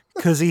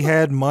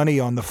had money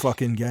on the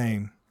fucking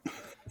game.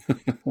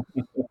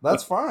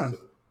 That's fine.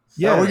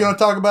 Yeah, are we going to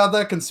talk about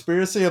that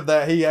conspiracy of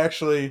that he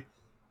actually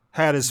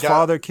had his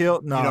father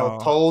killed? No,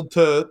 told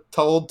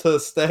to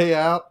stay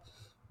out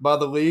by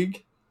the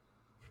league.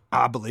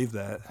 I believe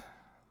that.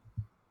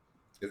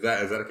 Is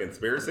that a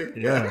conspiracy?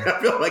 Yeah.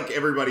 I feel like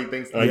everybody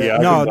thinks that. Yeah,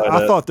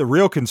 I thought the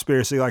real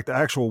conspiracy, like the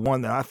actual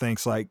one that I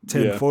think's like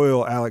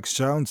tinfoil Alex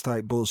Jones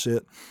type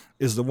bullshit,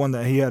 is the one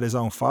that he had his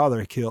own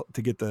father killed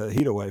to get the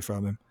heat away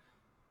from him.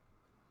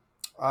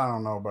 I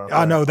don't know about that.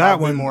 I know that I'd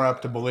one be more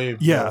apt to believe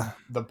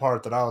the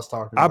part that I was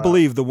talking about. I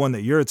believe the one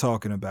that you're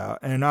talking about,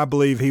 and I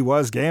believe he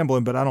was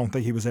gambling, but I don't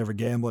think he was ever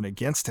gambling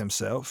against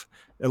himself.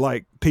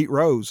 Like Pete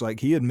Rose, like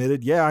he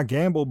admitted, yeah, I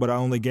gambled, but I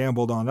only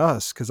gambled on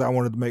us because I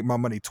wanted to make my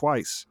money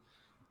twice.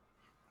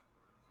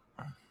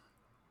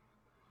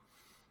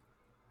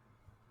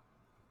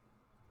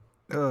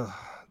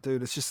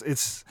 Dude,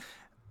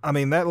 I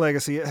mean, that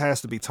legacy, it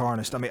has to be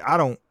tarnished. I mean,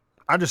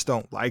 I just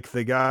don't like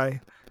the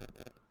guy,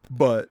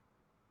 but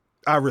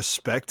I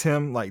respect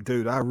him. Like,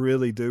 dude, I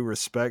really do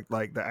respect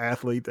like the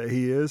athlete that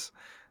he is,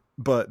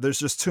 but there's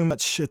just too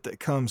much shit that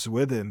comes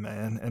with him,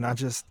 man. And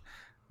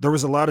there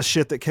was a lot of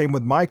shit that came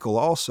with Michael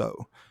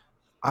also.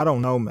 I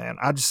don't know, man.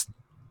 I just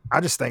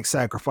think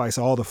sacrifice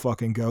all the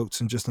fucking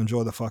goats and just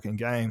enjoy the fucking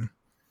game.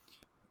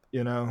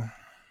 You know?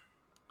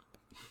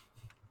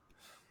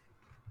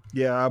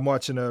 Yeah, I'm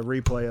watching a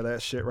replay of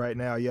that shit right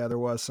now. Yeah, there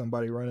was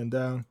somebody running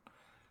down.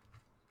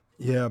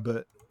 Yeah,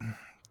 but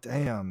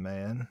damn,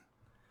 man.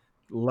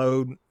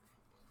 Load.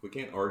 We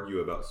can't argue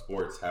about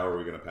sports. How are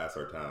we going to pass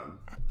our time,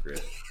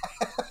 Chris?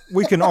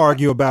 We can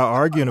argue about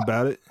arguing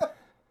about it.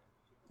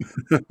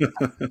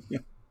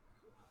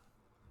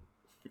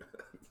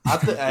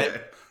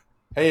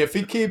 Hey, if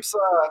he keeps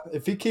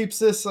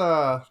this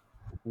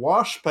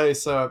wash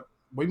pace up,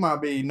 we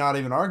might be not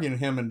even arguing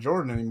him and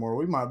Jordan anymore.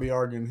 We might be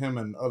arguing him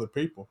and other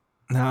people.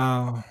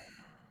 No.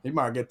 He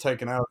might get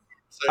taken out.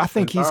 I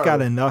think he's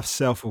got enough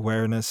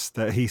self-awareness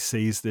that he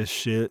sees this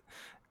shit.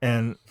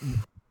 And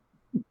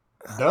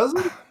does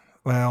he?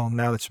 Well,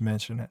 now that you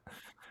mention it.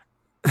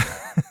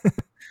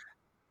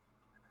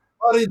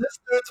 Buddy, this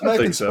dude's I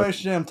making think so. Space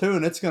Jam 2,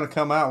 and it's going to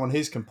come out when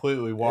he's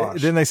completely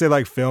washed. Didn't they say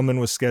like filming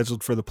was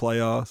scheduled for the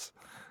playoffs,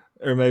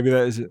 or maybe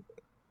that is it?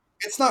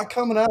 It's not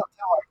coming out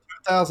until like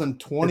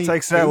 2020. It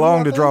takes that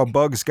long to draw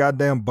Bugs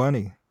Goddamn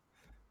Bunny.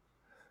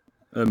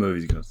 That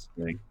movie's gonna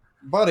stink.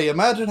 Buddy,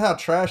 imagine how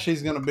trash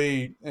he's going to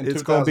be in 2022.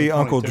 It's going to be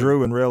Uncle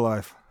Drew in real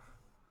life.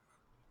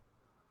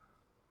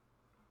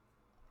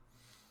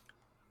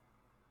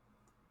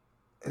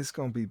 It's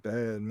going to be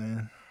bad,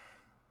 man.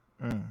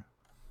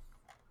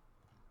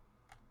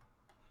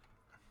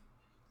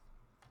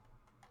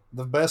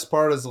 The best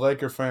part is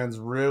Laker fans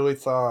really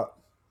thought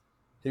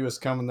he was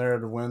coming there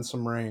to win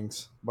some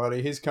rings.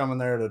 Buddy, he's coming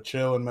there to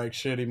chill and make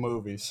shitty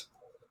movies.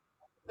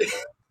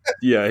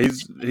 Yeah,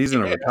 he's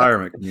in a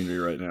retirement community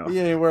right now. He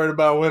ain't worried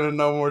about winning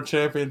no more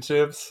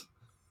championships.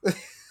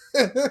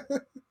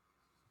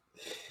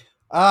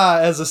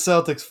 As a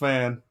Celtics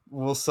fan,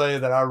 will say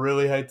that I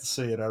really hate to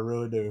see it. I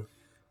really do.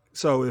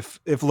 So if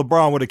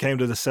LeBron would have came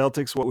to the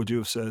Celtics, what would you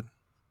have said?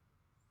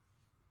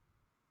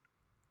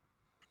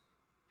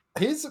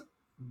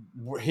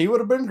 He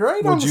would have been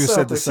great on Would the you have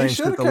said the Celtics. same He shit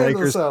should have the came to the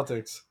Lakers?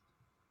 Celtics.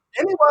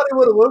 Anybody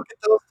would have looked at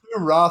those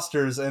two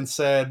rosters and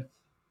said,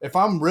 if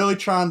I'm really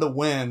trying to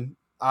win,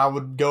 I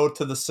would go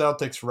to the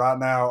Celtics right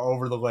now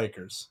over the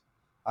Lakers.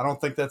 I don't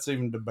think that's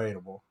even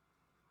debatable.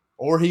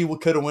 Or he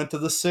could have went to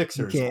the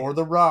Sixers can't- or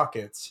the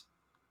Rockets.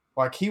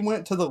 Like, he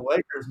went to the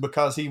Lakers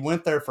because he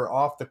went there for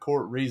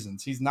off-the-court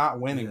reasons. He's not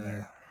winning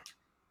there.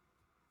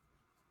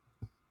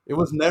 It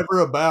was never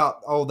about,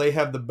 oh, they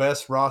have the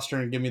best roster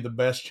and give me the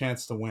best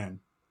chance to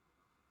win.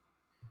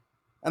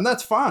 And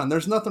that's fine.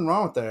 There's nothing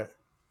wrong with that.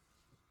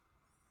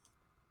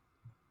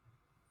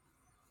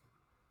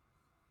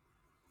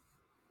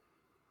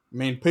 I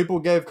mean, people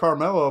gave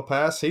Carmelo a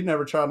pass. He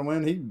never tried to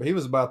win. He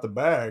was about the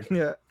bag.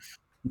 Yeah.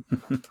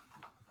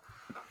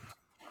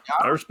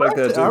 I respect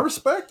that too. I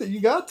respect it.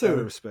 You got I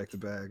to. respect the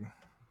bag.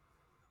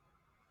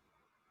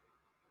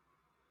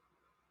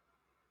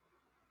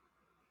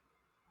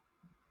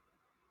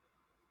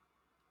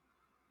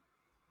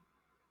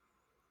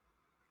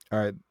 All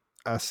right.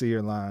 I see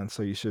your line,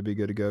 so you should be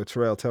good to go.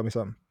 Terrell, tell me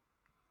something.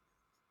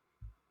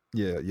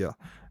 Yeah.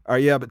 All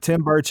right, yeah, but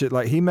Tim Burchett,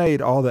 like, he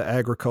made all the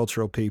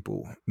agricultural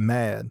people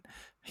mad.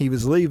 He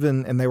was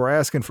leaving, and they were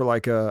asking for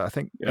like I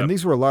think, Yep. and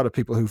these were a lot of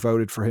people who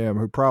voted for him,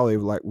 who probably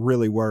like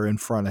really were in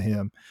front of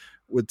him,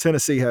 with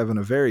Tennessee having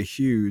a very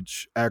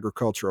huge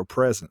agricultural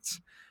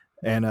presence,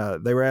 and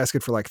they were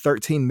asking for like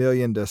 $13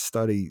 million to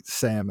study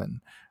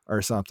salmon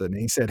or something. And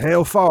he said,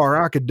 "Hell,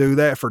 far I could do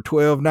that for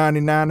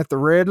 $12.99 at the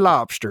Red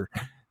Lobster,"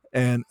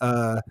 and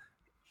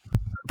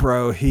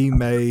bro, he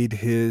made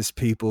his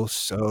people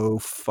so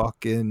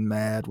fucking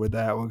mad with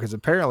that one because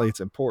apparently it's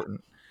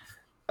important.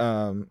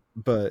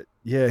 But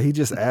yeah, he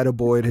just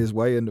attaboyed his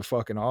way into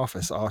fucking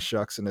office, all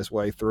shucks, and his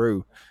way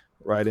through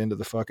right into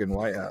the fucking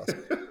White House.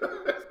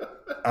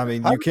 I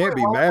mean, you can't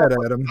be mad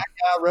at him. Guy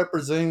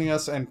representing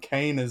us, and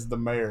Kane is the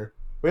mayor.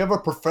 We have a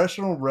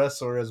professional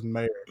wrestler as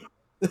mayor.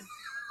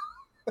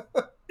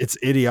 It's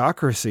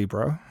idiocracy,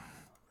 bro.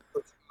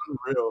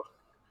 Unreal.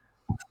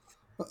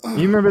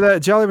 You remember that?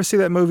 Did y'all ever see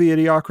that movie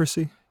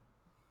Idiocracy?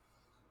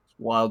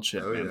 Wild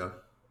shit, Oh man. yeah.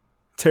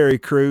 Terry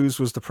Crews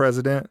was the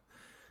president.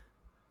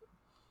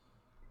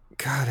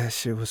 God, that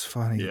shit was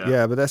funny. Yeah.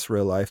 Yeah, but that's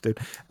real life, dude.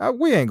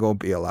 We ain't gonna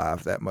be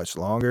alive that much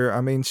longer.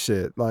 I mean,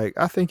 shit. Like,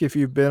 I think if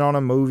you've been on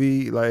a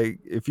movie, like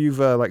if you've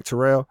like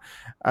Terrell,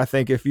 I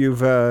think if you've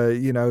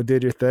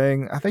did your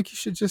thing, I think you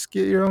should just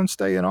get your own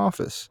stay in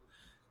office.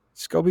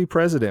 Just go be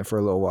president for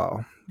a little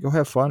while. Go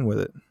have fun with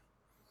it.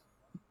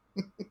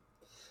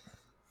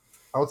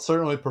 I would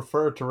certainly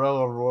prefer Terrell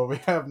over what we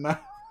have now.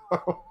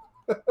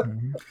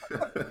 Mhm.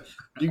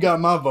 You got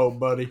my vote,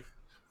 buddy.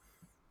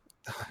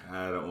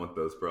 I don't want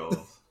those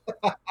problems.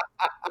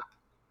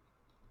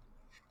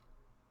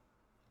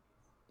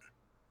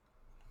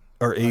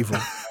 Or evil.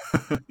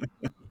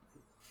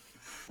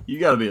 You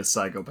got to be a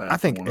psychopath. I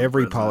think to want a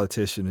every president.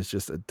 politician is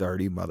just a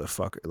dirty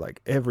motherfucker.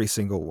 Like every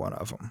single one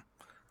of them.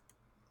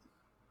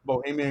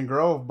 Bohemian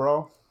Grove,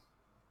 bro.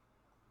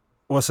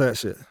 What's that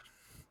shit?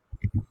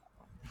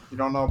 You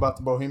don't know about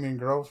the Bohemian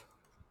Grove?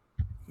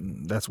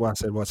 That's why I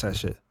said, what's that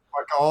shit?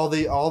 Like all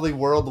the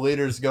world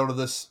leaders go to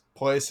this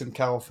place in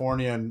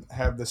California and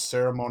have this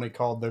ceremony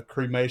called the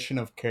cremation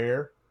of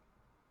care,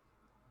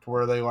 to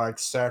where they like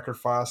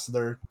sacrifice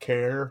their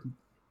care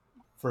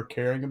for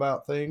caring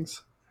about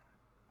things.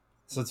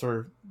 Since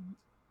we're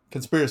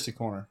conspiracy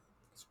corner,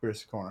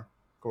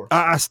 of course.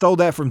 I stole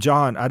that from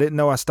John. I didn't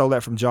know I stole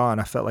that from John.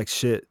 I felt like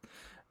shit.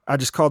 I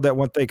just called that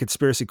one thing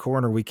Conspiracy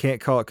Corner. We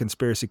can't call it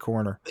Conspiracy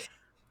Corner.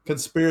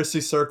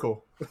 Conspiracy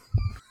circle.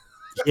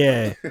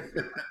 Yeah.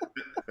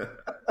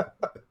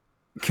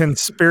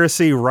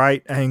 Conspiracy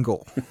right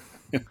angle.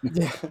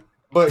 Yeah.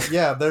 But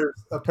yeah, there's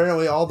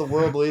apparently all the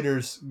world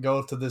leaders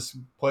go to this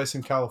place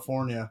in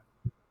California,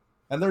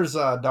 and there's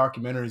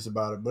documentaries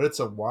about it. But it's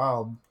a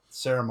wild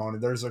ceremony.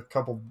 There's a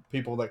couple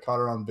people that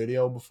caught it on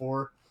video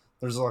before.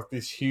 There's like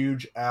this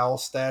huge owl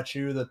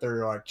statue that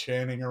they're like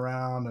chanting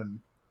around, and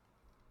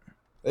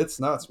it's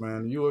nuts,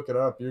 man. You look it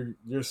up,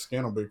 your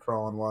skin will be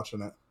crawling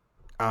watching it.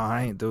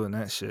 I ain't doing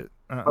that shit.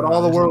 But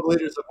all the world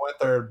leaders that went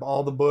there,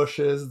 all the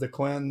Bushes, the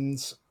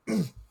Clintons.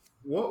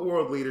 What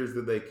world leaders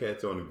did they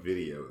catch on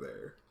video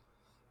there?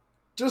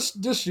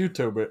 Just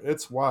YouTube it.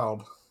 It's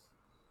wild.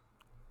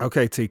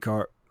 Okay,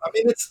 T-Carp. I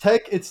mean, it's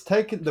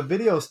taken. The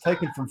video is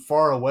taken from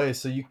far away,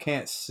 so you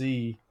can't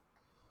see,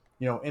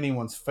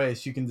 anyone's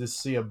face. You can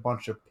just see a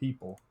bunch of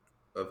people.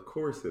 Of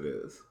course it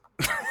is.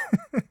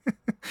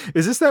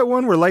 Is this that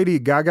one where Lady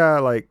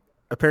Gaga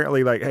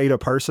apparently ate a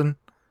person?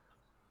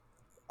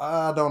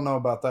 I don't know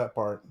about that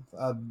part.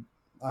 I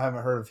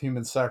haven't heard of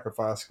human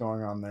sacrifice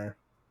going on there.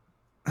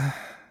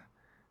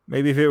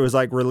 Maybe if it was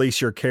release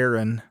your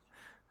Karen,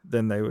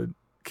 then they would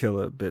kill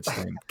a bitch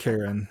named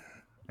Karen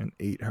and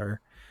eat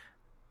her.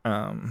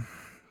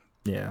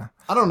 Yeah.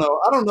 I don't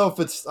know. I don't know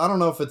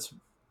if it's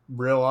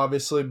real,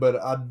 obviously,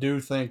 but I do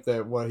think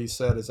that what he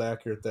said is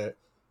accurate. That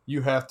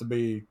you have to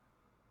be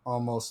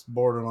almost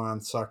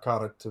borderline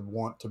psychotic to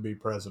want to be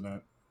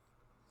president.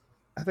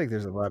 I think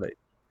there's a lot of.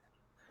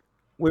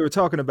 We were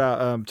talking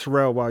about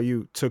Terrell while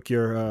you took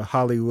your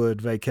Hollywood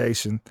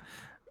vacation.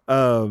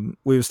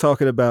 We was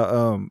talking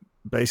about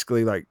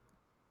basically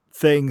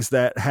things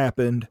that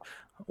happened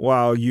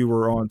while you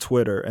were on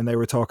Twitter, and they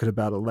were talking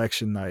about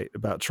election night,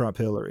 about Trump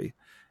Hillary.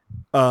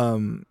 I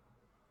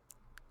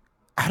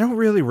don't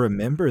really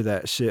remember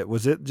that shit.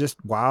 Was it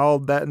just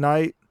wild that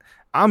night?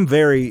 I'm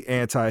very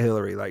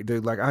anti-Hillary.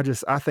 Dude, I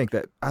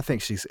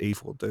think she's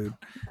evil, dude.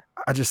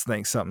 I just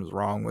think something's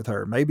wrong with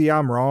her. Maybe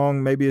I'm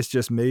wrong. Maybe it's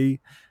just me.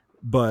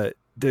 But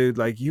dude,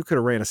 you could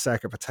have ran a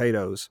sack of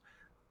potatoes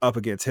up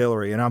against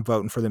Hillary, and I'm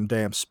voting for them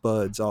damn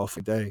spuds all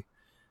day.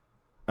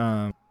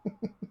 I'm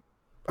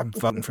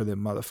voting for them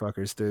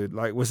motherfuckers, dude.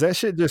 Was that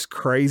shit just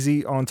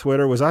crazy on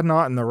Twitter? Was I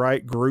not in the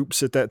right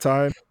groups at that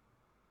time?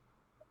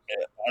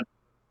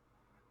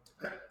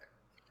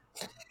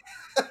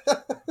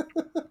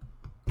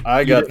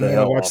 I got the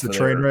hell watch off the of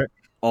train there wreck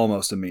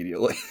almost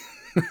immediately.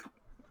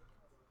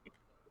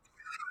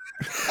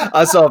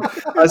 I saw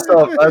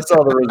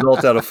the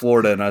result out of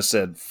Florida, and I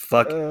said,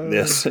 "Fuck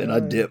this," and I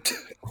dipped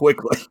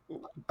quickly.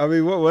 I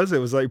mean, what was it? It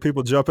was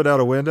people jumping out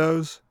of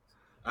windows.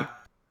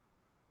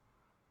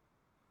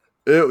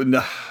 Well,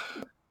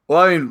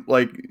 I mean,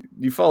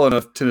 you follow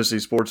enough Tennessee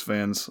sports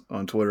fans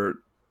on Twitter,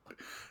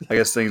 I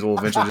guess things will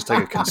eventually just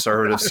take a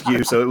conservative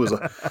skew. So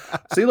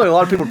seemed like a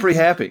lot of people were pretty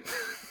happy.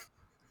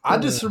 I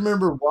just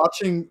remember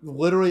watching,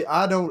 literally,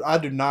 I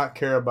do not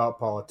care about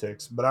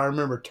politics, but I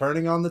remember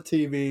turning on the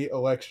TV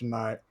election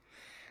night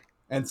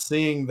and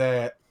seeing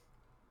that,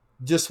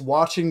 just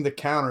watching the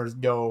counters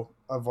go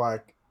of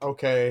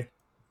okay,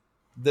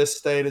 this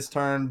state is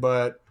turned,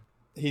 but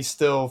he's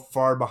still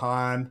far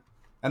behind.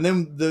 And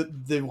then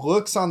the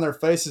looks on their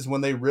faces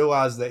when they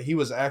realized that he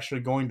was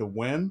actually going to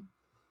win.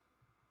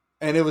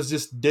 And it was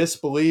just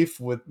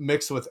disbelief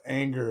mixed with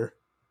anger.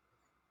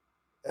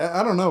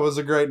 I don't know. It was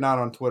a great night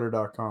on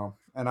Twitter.com.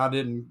 And I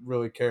didn't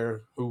really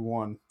care who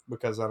won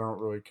because I don't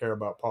really care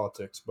about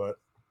politics, but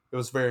it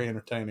was very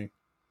entertaining.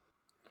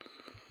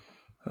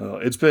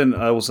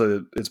 I will say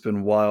that it's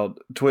been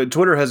wild.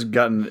 Twitter has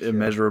gotten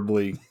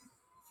immeasurably,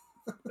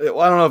 I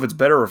don't know if it's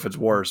better or if it's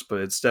worse, but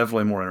it's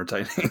definitely more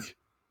entertaining.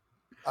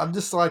 I'd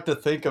just like to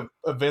think of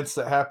events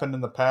that happened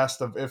in the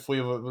past of if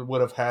we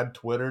would have had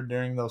Twitter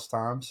during those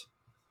times.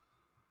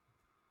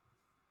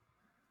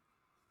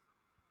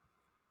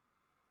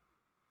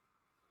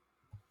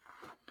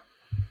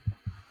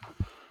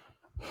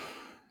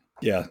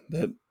 Yeah,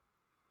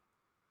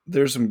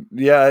 there's some.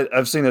 Yeah,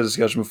 I've seen that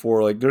discussion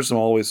before. There's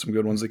always some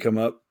good ones that come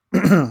up.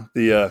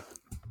 The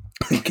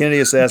Kennedy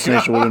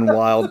assassination would have been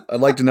wild.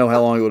 I'd like to know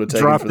how long it would have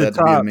taken for that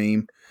to be a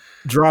meme.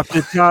 Drop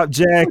the top,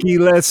 Jackie.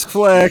 Let's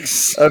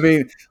flex. I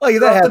mean,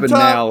 that happened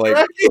now,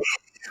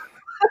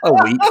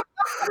 a week.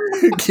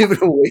 Give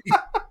it a week.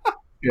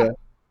 Yeah.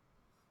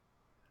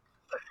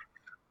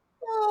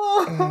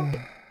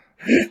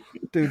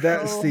 Dude,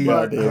 that's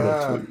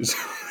please.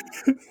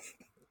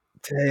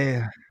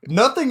 Damn.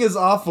 Nothing is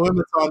off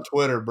limits on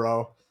Twitter,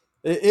 bro.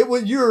 It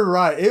would. You were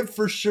right. It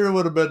for sure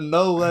would have been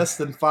no less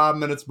than 5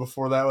 minutes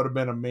before that would have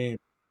been a meme.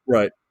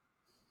 Right.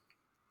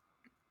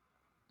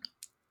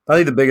 I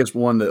think the biggest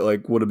one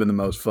that would have been the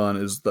most fun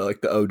is the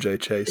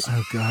OJ chase.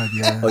 Oh God,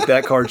 yeah.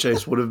 That car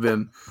chase would have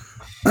been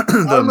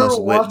the most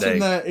lit day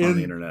that on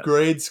the internet.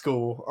 Grade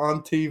school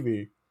on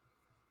TV,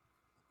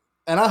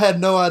 and I had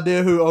no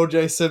idea who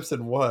OJ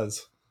Simpson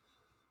was.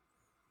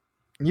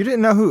 You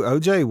didn't know who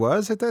OJ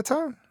was at that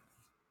time?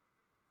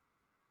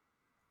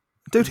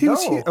 Dude, he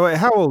was here. Wait,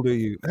 how old are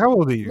you? How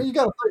old are you? You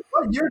got to think.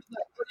 What year did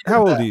that?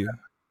 How old are you?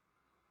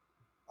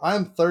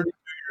 I'm 32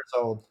 years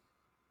old.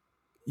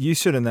 You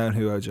should have known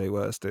who OJ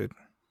was, dude.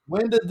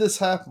 When did this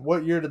happen?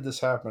 What year did this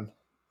happen?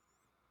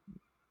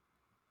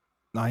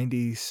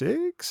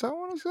 96, I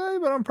want to say,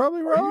 but I'm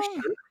probably wrong.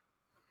 Sure?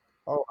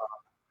 Oh,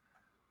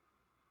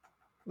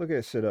 look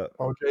that shit up.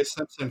 OJ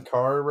Simpson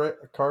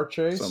car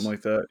chase, something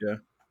like that. Yeah.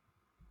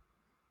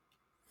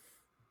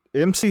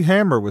 MC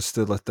Hammer was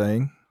still a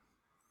thing,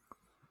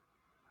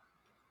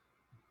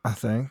 I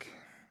think.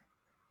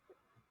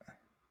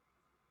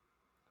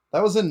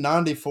 That was in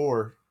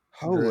 94.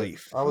 Holy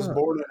I was fuck.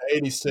 born in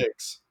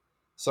 '86,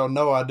 so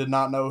no, I did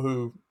not know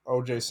who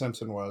O.J.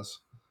 Simpson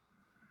was.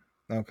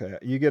 Okay,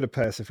 you get a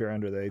pass if you're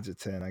under the age of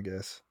 10, I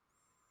guess.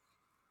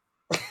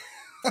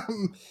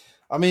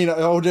 I mean,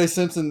 O.J.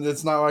 Simpson.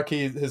 It's not like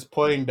his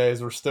playing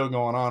days were still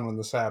going on when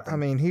this happened. I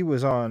mean, he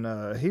was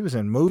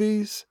in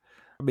movies.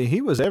 I mean,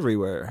 he was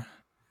everywhere.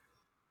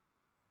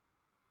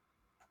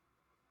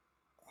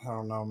 I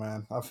don't know,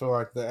 man. I feel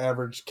like the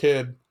average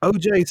kid,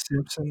 O.J.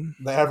 Simpson.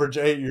 the average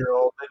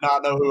 8-year-old, did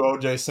not know who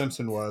O.J.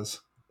 Simpson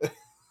was.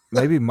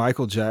 Maybe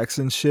Michael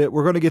Jackson shit.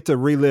 We're going to get to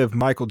relive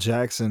Michael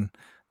Jackson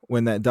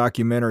when that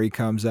documentary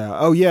comes out.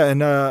 Oh yeah,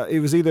 and it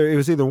was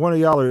either one of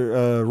y'all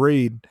or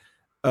Reed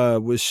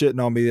was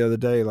shitting on me the other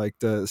day, like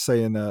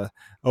saying,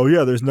 "Oh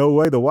yeah, there's no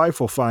way the wife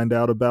will find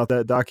out about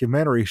that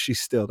documentary. She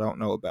still don't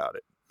know about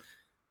it."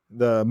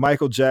 The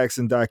Michael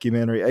Jackson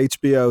documentary,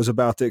 HBO is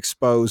about to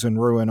expose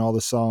and ruin all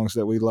the songs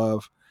that we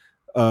love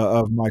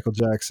of Michael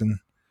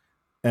Jackson.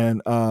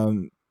 And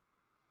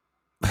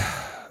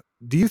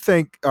do you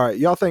think? All right,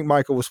 y'all think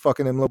Michael was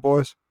fucking them little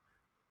boys?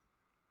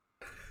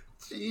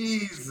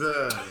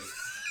 Jesus.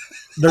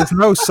 There's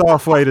no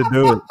soft way to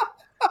do it.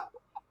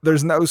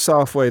 There's no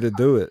soft way to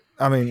do it.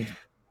 I mean,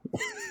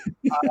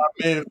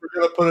 if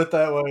we're gonna put it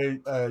that way,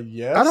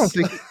 yes. I don't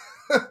think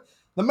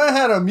the man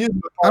had a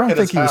amusement I park don't at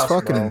think his he was house,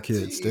 fucking bro. them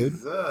kids, dude.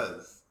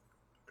 Jesus.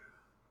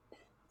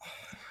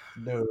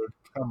 Dude,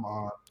 come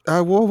on.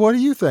 Well, what do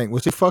you think?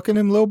 Was he fucking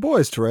them little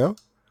boys, Terrell?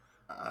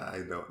 I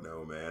don't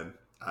know, man.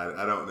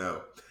 I don't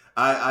know.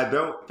 I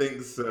don't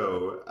think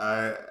so.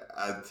 I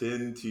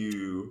tend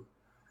to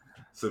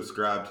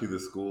subscribe to the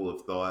school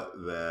of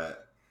thought that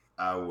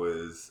I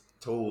was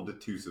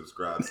told to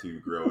subscribe to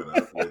growing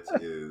up, which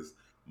is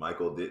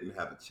Michael didn't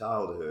have a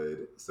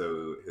childhood,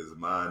 so his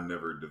mind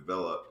never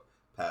developed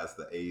past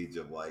the age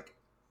of like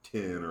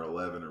 10 or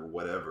 11 or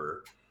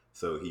whatever.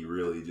 So he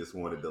really just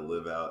wanted to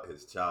live out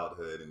his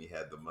childhood and he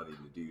had the money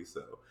to do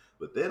so.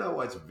 But then I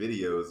watched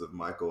videos of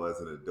Michael as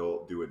an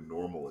adult doing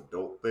normal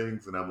adult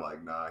things, and I'm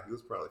like, nah, he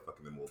was probably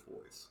fucking them little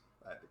boys.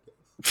 I had to guess.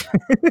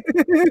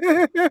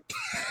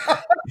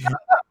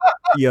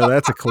 Yo,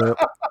 that's a clip.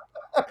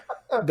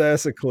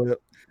 That's a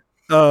clip.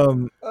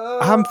 I'm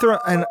throwing,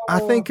 and I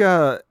think,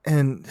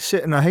 and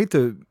shit, and I hate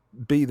to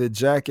be the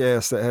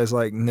jackass that has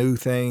like new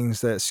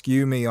things that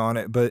skew me on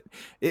it, but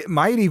it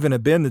might even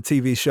have been the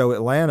TV show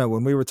Atlanta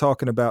when we were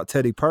talking about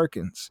Teddy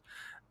Perkins.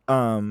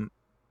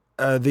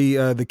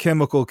 The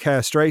chemical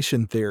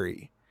castration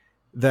theory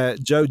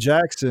that Joe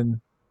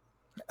Jackson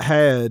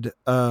had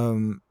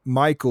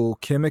Michael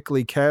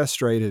chemically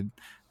castrated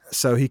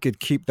so he could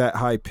keep that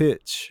high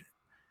pitch.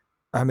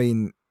 I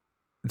mean,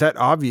 that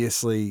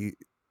obviously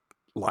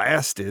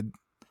lasted.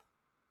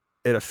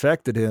 It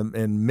affected him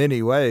in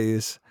many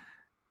ways.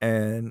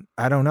 And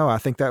I don't know. I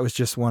think that was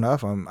just one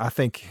of them. I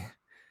think,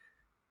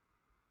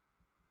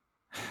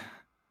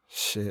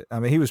 shit. I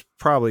mean, he was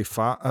probably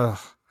fine.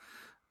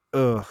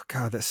 Ugh,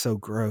 God, that's so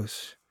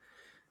gross.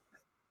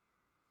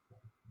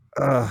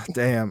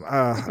 Damn.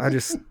 I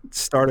just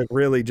started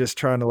really just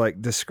trying to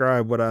like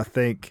describe what I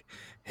think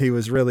he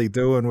was really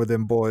doing with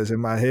them boys in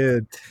my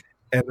head.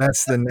 And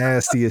that's the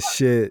nastiest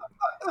shit.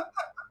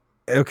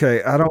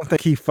 Okay, I don't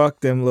think he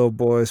fucked them little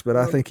boys, but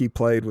I think he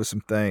played with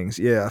some things.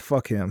 Yeah,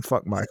 fuck him.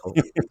 Fuck Michael.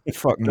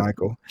 Fuck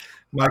Michael.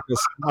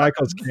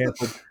 Michael's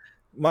canceled.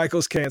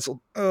 Michael's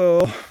canceled.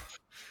 Oh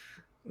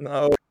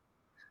no.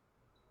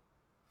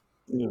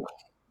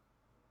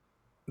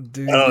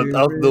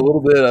 The little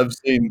bit I've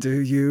seen.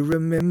 Do you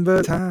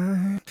remember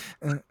time?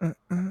 Some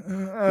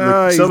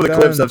of the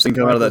clips I've seen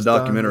come out of that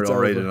documentary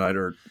already tonight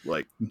are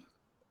like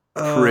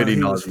pretty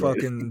he was nauseating.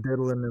 fucking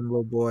diddling them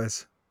little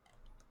boys.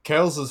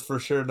 Kells is for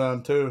sure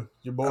done too.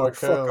 Your boy Kells.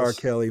 Fuck R.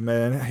 Kelly,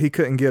 man. He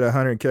couldn't get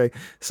 100K.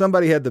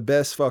 Somebody had the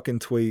best fucking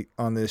tweet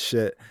on this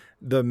shit.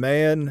 The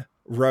man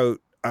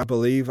wrote, "I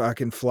believe I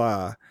can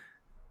fly,"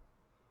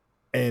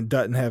 and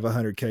doesn't have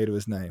 100K to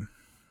his name.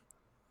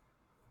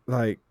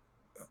 Like,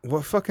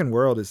 what fucking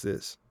world is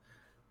this?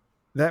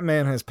 That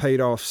man has paid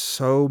off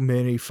so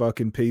many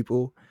fucking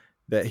people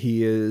that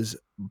he is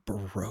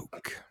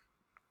broke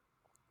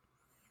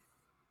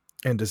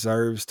and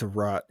deserves to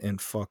rot in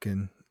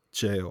fucking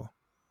jail.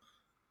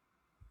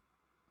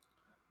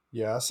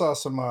 Yeah, I saw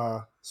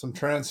some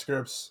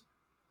transcripts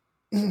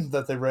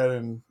that they read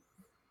in,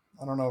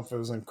 I don't know if it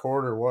was in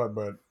court or what,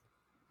 but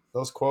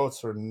those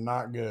quotes are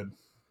not good.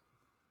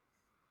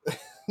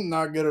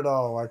 Not good at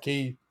all. Like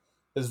he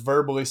is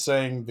verbally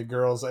saying the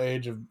girl's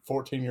age of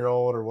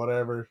 14-year-old or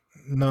whatever.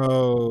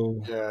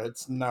 No. Yeah,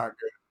 it's not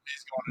good.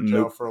 He's going to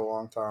jail for a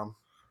long time.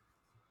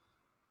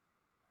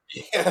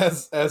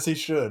 Yes, as he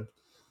should.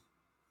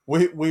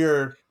 We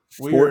are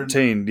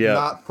 14, yeah.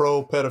 Not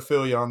pro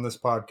pedophilia on this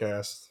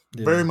podcast.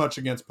 Yeah. Very much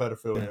against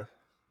pedophilia.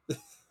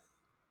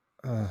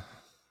 I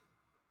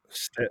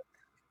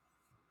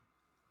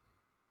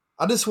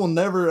just will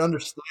never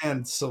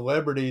understand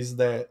celebrities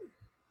that,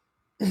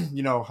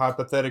 you know,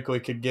 hypothetically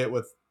could get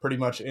with pretty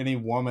much any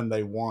woman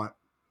they want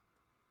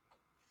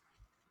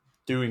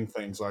doing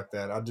things like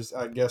that.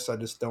 I guess I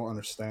just don't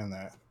understand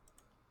that.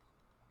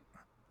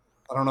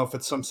 I don't know if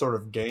it's some sort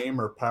of game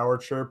or power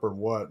trip or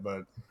what,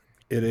 but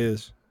It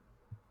is.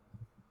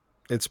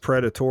 It's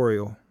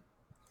predatorial.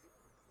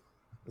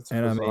 it's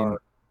And bizarre.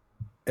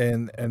 I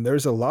mean, and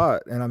there's a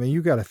lot. And I mean,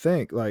 you got to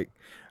think, like,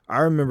 I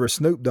remember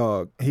Snoop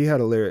Dogg, he had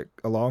a lyric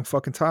a long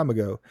fucking time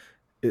ago.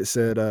 It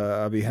said,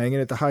 I'll be hanging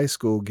at the high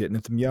school getting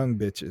at them young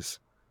bitches.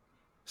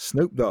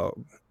 Snoop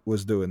Dogg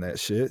was doing that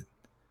shit.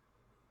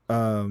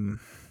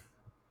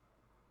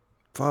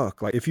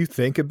 Fuck, like, if you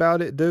think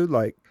about it, dude,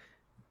 like,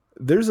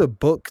 there's a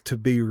book to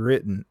be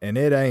written and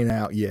it ain't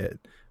out yet.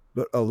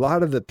 But a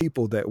lot of the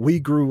people that we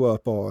grew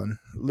up on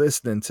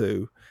listening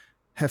to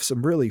have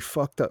some really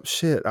fucked up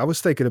shit. I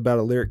was thinking about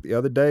a lyric the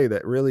other day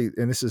that really,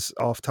 and this is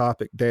off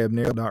topic, damn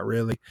near, not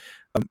really.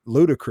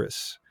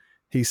 Ludacris.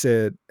 He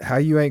said, "How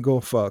you ain't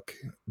gonna fuck,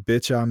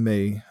 bitch? I'm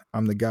me.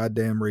 I'm the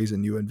goddamn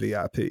reason you in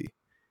VIP."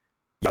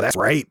 Yo, that's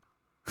rape.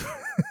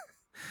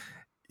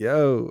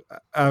 Yo,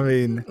 I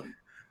mean,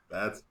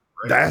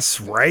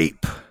 that's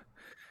rape.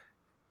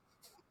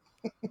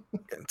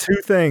 Two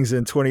things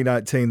in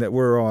 2019 that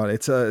we're on.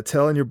 It's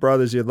telling your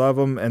brothers you love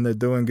them and they're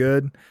doing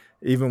good,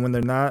 even when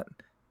they're not.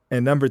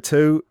 And number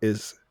two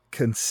is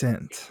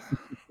consent.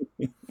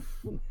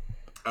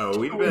 Oh,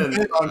 we've been.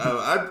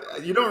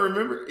 You don't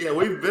remember? Yeah,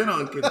 we've been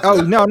on consent.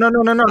 Oh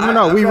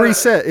no! We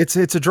reset. It's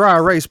a dry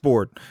erase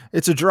board.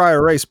 It's a dry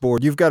erase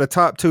board. You've got a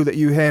top two that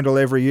you handle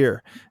every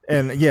year,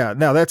 and yeah,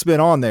 now that's been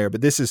on there.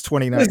 But this is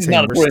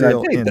 2019. We're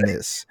still in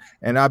this,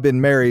 and I've been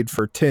married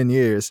for 10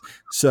 years,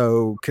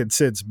 so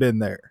consent's been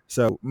there.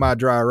 So my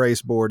dry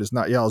erase board is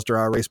not y'all's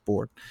dry erase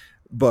board,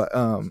 but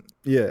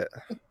yeah,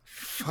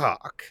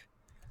 fuck.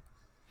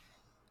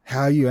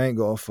 How you ain't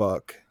gonna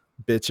fuck,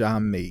 bitch?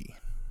 I'm me.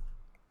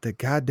 The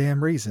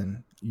goddamn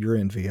reason you're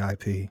in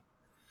VIP.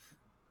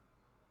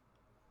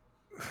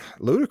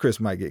 Ludacris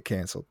might get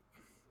canceled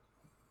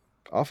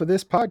off of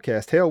this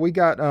podcast. Hell, we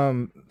got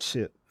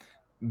shit.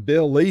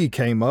 Bill Lee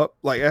came up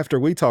like after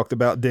we talked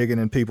about digging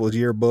in people's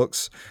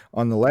yearbooks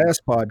on the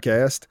last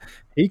podcast.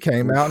 He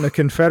came out in a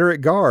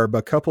Confederate garb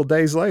a couple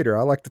days later.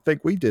 I like to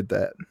think we did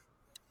that.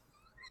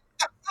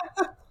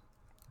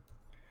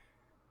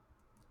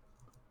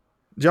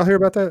 Did y'all hear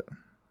about that?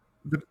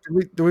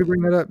 Did we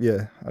bring that up?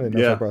 Yeah, I didn't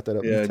know if I brought that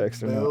up in the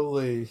text or not. Bill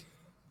Lee.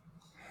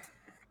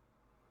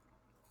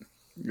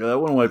 Yeah, that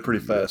went away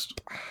pretty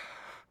fast.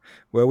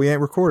 Well, we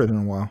ain't recorded in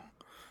a while.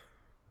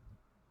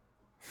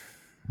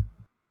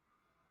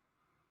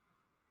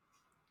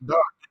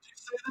 Dog, did you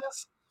see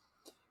this?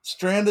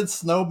 Stranded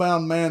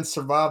snowbound man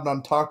survived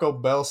on Taco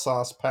Bell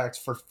sauce packs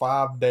for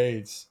 5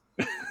 days.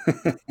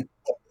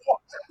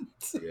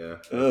 Yeah.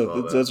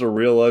 Oh, that's a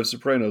real life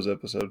Sopranos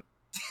episode.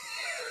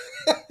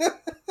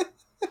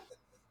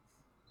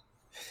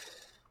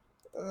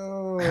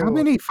 How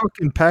many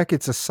fucking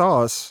packets of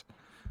sauce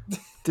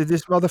did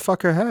this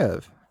motherfucker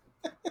have?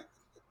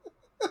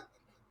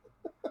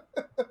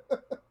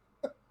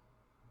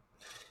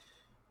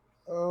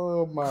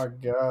 Oh my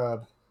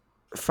God.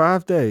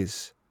 5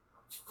 days.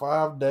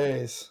 5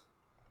 days.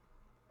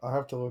 I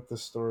have to look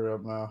this story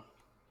up now.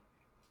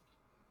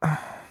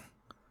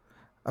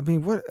 I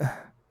mean, what?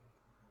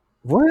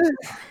 What?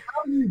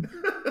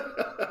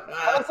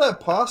 How is that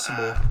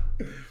possible?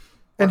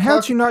 And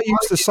how'd you not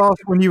use the sauce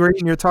when you were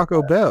eating your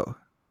Taco Bell?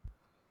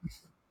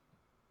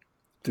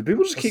 Did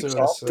people just keep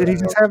sauce? Did he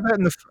just have that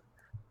in the?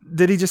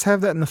 Did he just have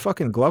that in the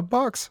fucking glove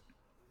box?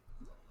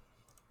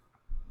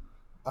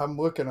 I'm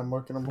looking.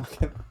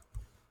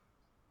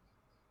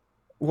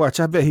 Watch,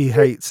 I bet he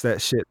hates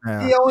that shit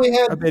now. He only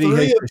had I bet he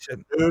hates that shit.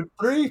 Dude,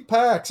 3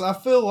 packs. I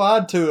feel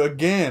lied to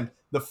again.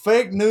 The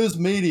fake news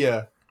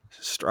media.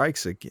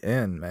 Strikes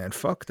again, man.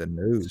 Fuck the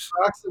news.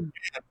 Strikes again.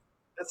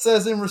 It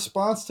says in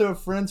response to a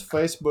friend's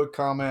Facebook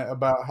comment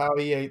about how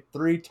he ate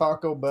 3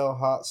 Taco Bell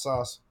hot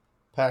sauce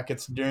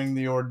packets during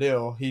the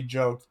ordeal, he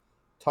joked,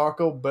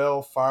 "Taco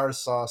Bell fire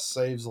sauce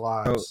saves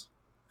lives."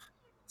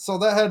 So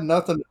that had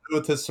nothing to do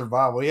with his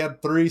survival. He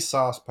had 3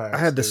 sauce packs. I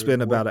had to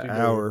spend about an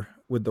hour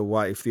with the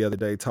wife the other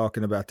day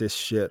talking about this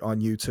shit on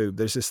YouTube.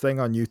 There's this thing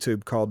on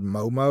YouTube called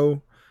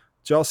Momo.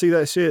 Did y'all see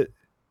that shit?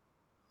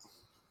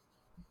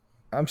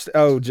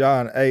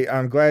 John, hey,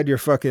 I'm glad your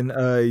fucking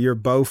your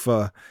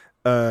Bofa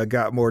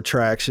got more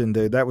traction,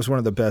 dude. That was one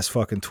of the best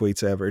fucking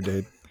tweets ever,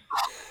 dude.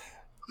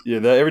 Yeah,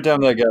 every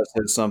time that guy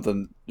says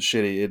something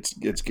shitty,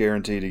 it's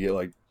guaranteed to get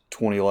like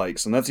 20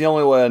 likes, and that's the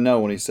only way I know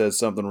when he says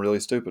something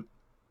really stupid.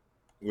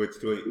 Which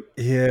tweet?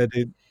 Yeah,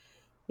 dude.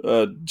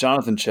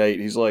 Jonathan Chait.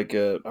 He's like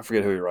I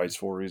forget who he writes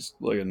for. He's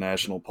like a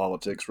national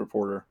politics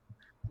reporter.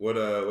 What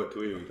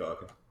tweet are we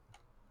talking?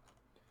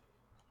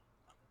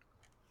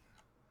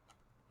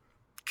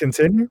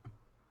 Continue?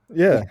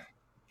 Yeah.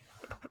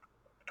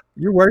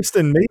 You're worse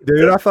than me,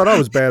 dude. I thought I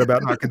was bad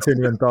about not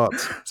continuing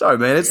thoughts. Sorry,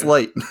 man. It's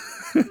late.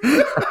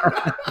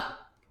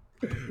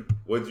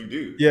 What'd you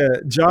do? Yeah,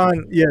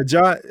 John.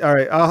 All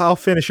right, I'll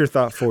finish your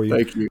thought for you.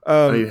 Thank you.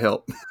 I need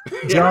help.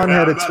 John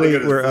had a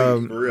tweet where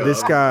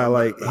this guy,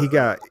 like, he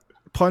got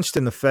punched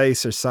in the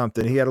face or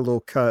something. He had a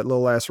little cut,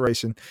 little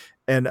laceration,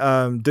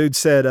 and dude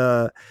said,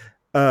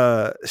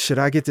 should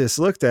I get this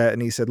looked at?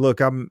 And he said, look,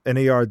 I'm an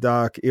ER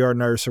doc, ER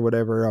nurse or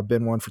whatever. I've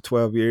been one for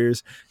 12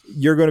 years.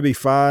 You're going to be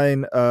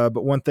fine.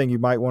 But one thing you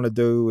might want to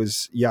do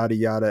is yada,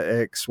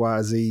 yada,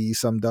 XYZ,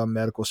 some dumb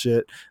medical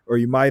shit, or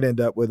you might end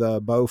up with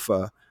a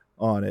BOFA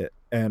on it.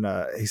 And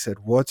he said,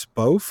 what's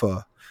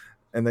BOFA?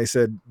 And they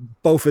said,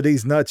 both of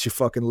these nuts, you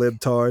fucking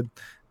libtard.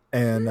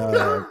 And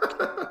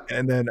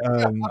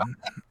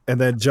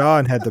then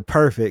John had the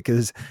perfect,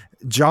 because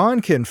John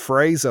can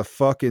phrase a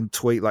fucking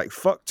tweet like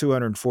fuck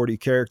 240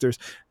 characters.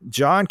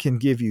 John can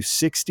give you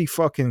 60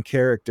 fucking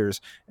characters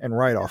and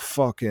write a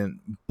fucking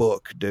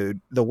book,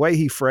 dude. The way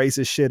he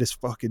phrases shit is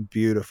fucking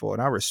beautiful,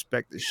 and I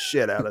respect the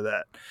shit out of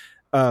that.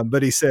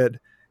 But he said,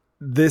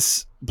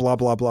 this blah,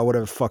 blah, blah,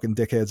 whatever fucking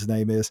dickhead's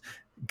name is,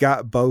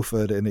 got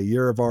BOFA'd in the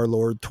year of our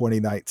Lord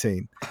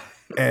 2019.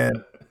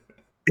 And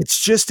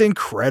it's just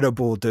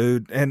incredible,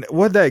 dude. And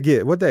what'd that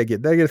get? Did that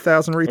get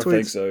 1,000 retweets? I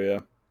think so, yeah.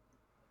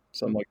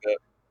 Something like that.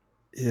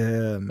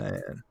 Yeah,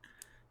 man.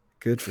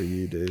 Good for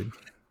you, dude.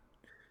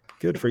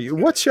 Good for you.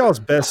 What's y'all's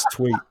best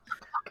tweet?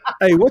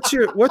 Hey, what's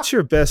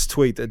your best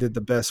tweet that did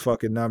the best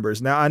fucking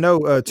numbers? Now I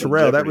know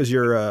Terrell, that was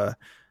your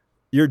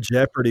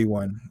Jeopardy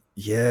one.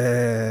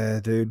 Yeah,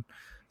 dude.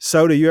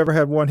 Soda, you ever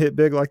have one hit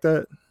big like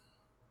that?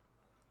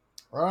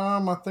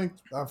 I think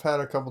I've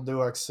had a couple do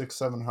like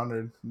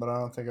 600-700, but I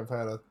don't think I've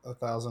had a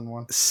 1,000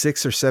 one.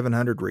 600 or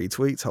 700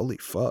 retweets. Holy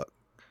fuck,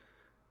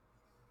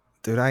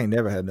 dude! I ain't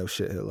never had no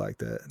shit hit like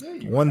that.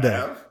 Yeah, one day.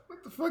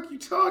 What the fuck you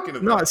talking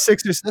about? Not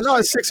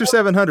 600 or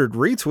 700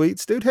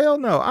 retweets, dude. Hell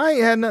no, I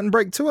ain't had nothing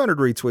break 200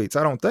 retweets.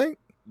 I don't think.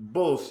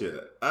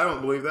 Bullshit. I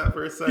don't believe that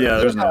for a second. Yeah,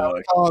 there's no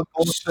way.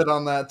 Bullshit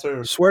on that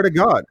too. Swear to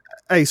God.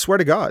 Hey, swear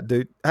to God,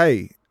 dude.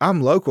 Hey,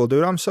 I'm local,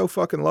 dude. I'm so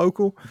fucking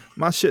local.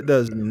 My shit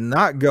does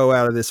not go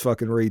out of this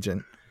fucking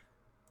region.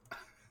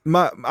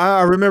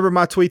 I remember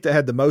my tweet that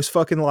had the most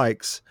fucking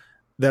likes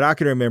that I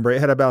can remember. It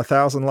had about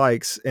 1,000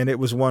 likes, and it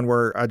was one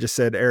where I just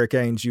said, Eric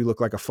Ainge, you look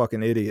like a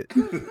fucking idiot.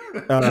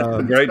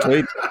 Great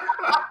tweet.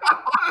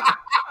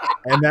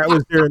 And that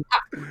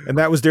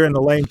was during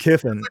the Lane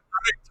Kiffin.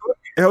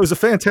 It was a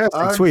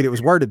fantastic tweet. It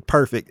was worded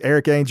perfect.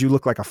 Eric Ainge, you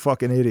look like a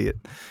fucking idiot.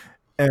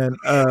 And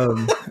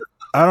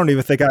I don't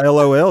even think I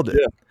LOL'd it.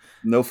 Yeah.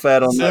 No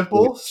fat on that.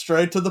 Simple,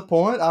 straight to the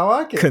point. I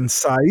like it.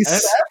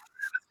 Concise.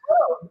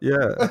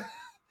 Yeah.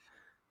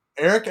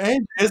 Eric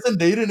Ainge is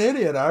indeed an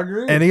idiot. I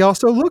agree. And he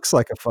also looks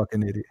like a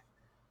fucking idiot.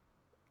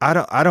 I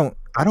don't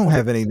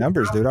have any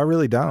numbers, dude. I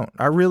really don't.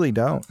 How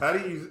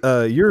do you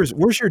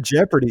where's your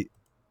Jeopardy?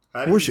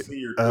 How do you see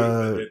your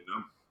tweets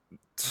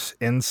numbers?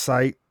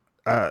 Insight.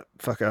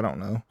 Fuck, I don't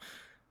know.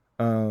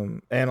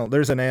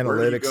 There's an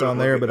analytics on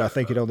there, but I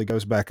think it only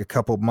goes back a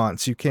couple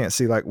months. You can't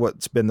see like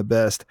what's been the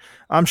best.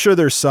 I'm sure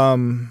there's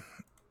some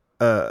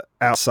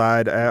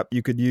outside app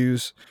you could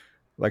use,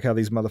 like how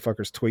these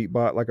motherfuckers tweet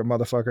bot like a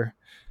motherfucker.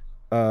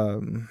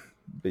 But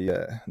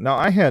yeah, no,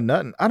 I had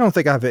nothing. I don't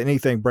think I have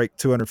anything break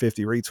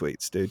 250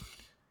 retweets, dude.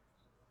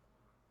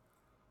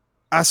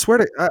 I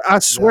swear,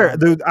 yeah.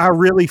 Dude. I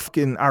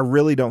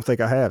really don't think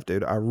I have,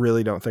 dude. I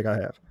really don't think I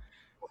have.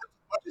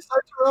 What you say,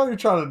 Terrell? You're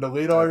trying to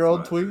delete all your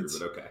old tweets?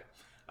 True, okay.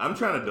 I'm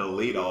trying to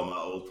delete all my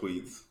old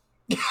tweets.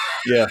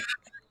 Yeah.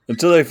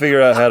 Until they figure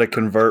out how to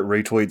convert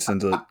retweets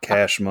into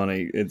cash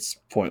money, it's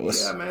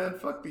pointless. Yeah, man.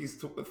 Fuck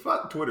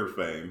fuck Twitter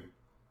fame.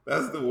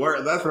 That's the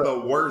worst. That's the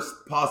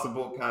worst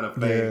possible kind of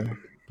fame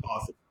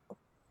possible.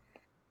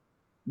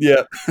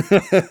 Yeah.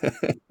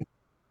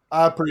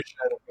 I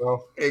appreciate it, bro.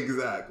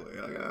 Exactly.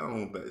 Like, I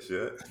don't want that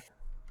shit.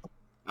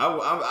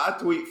 I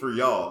tweet for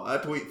y'all. I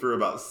tweet for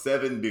about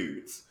 7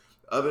 dudes.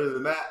 Other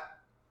than that,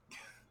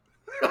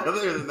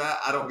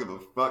 I don't give a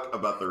fuck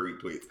about the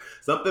retweets.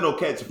 Something will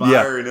catch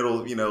fire and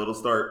it'll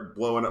start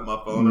blowing up my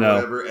phone or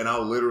whatever, and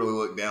I'll literally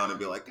look down and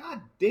be like,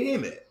 God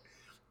damn it.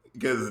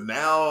 Because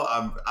now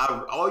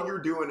all you're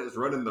doing is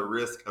running the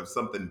risk of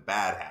something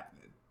bad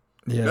happening.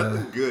 Yeah.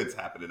 Nothing good's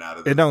happening out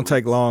of this. It don't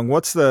take long.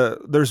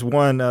 There's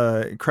one,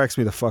 it cracks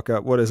me the fuck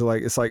up. What is it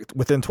like? It's like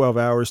within 12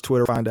 hours,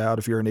 Twitter find out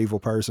if you're an evil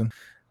person.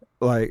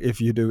 Like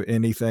if you do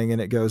anything and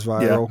it goes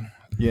viral,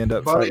 you end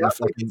up fighting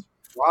fucking.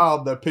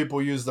 Wild that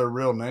people use their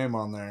real name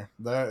on there.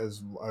 That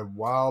is a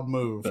wild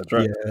move. That's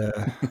right.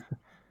 Yeah.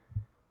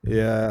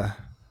 Yeah.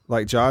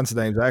 Like John's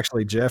name's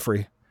actually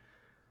Jeffrey.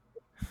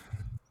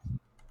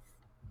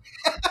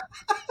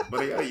 But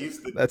I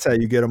used to. That's how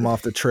you get them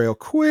off the trail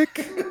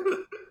quick.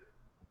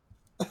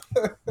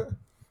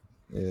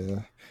 Yeah.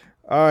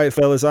 All right,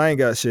 fellas. I ain't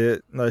got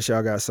shit unless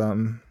y'all got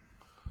something.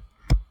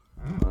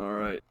 All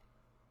right.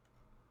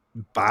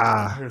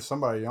 Bye. I hear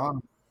somebody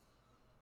yawning.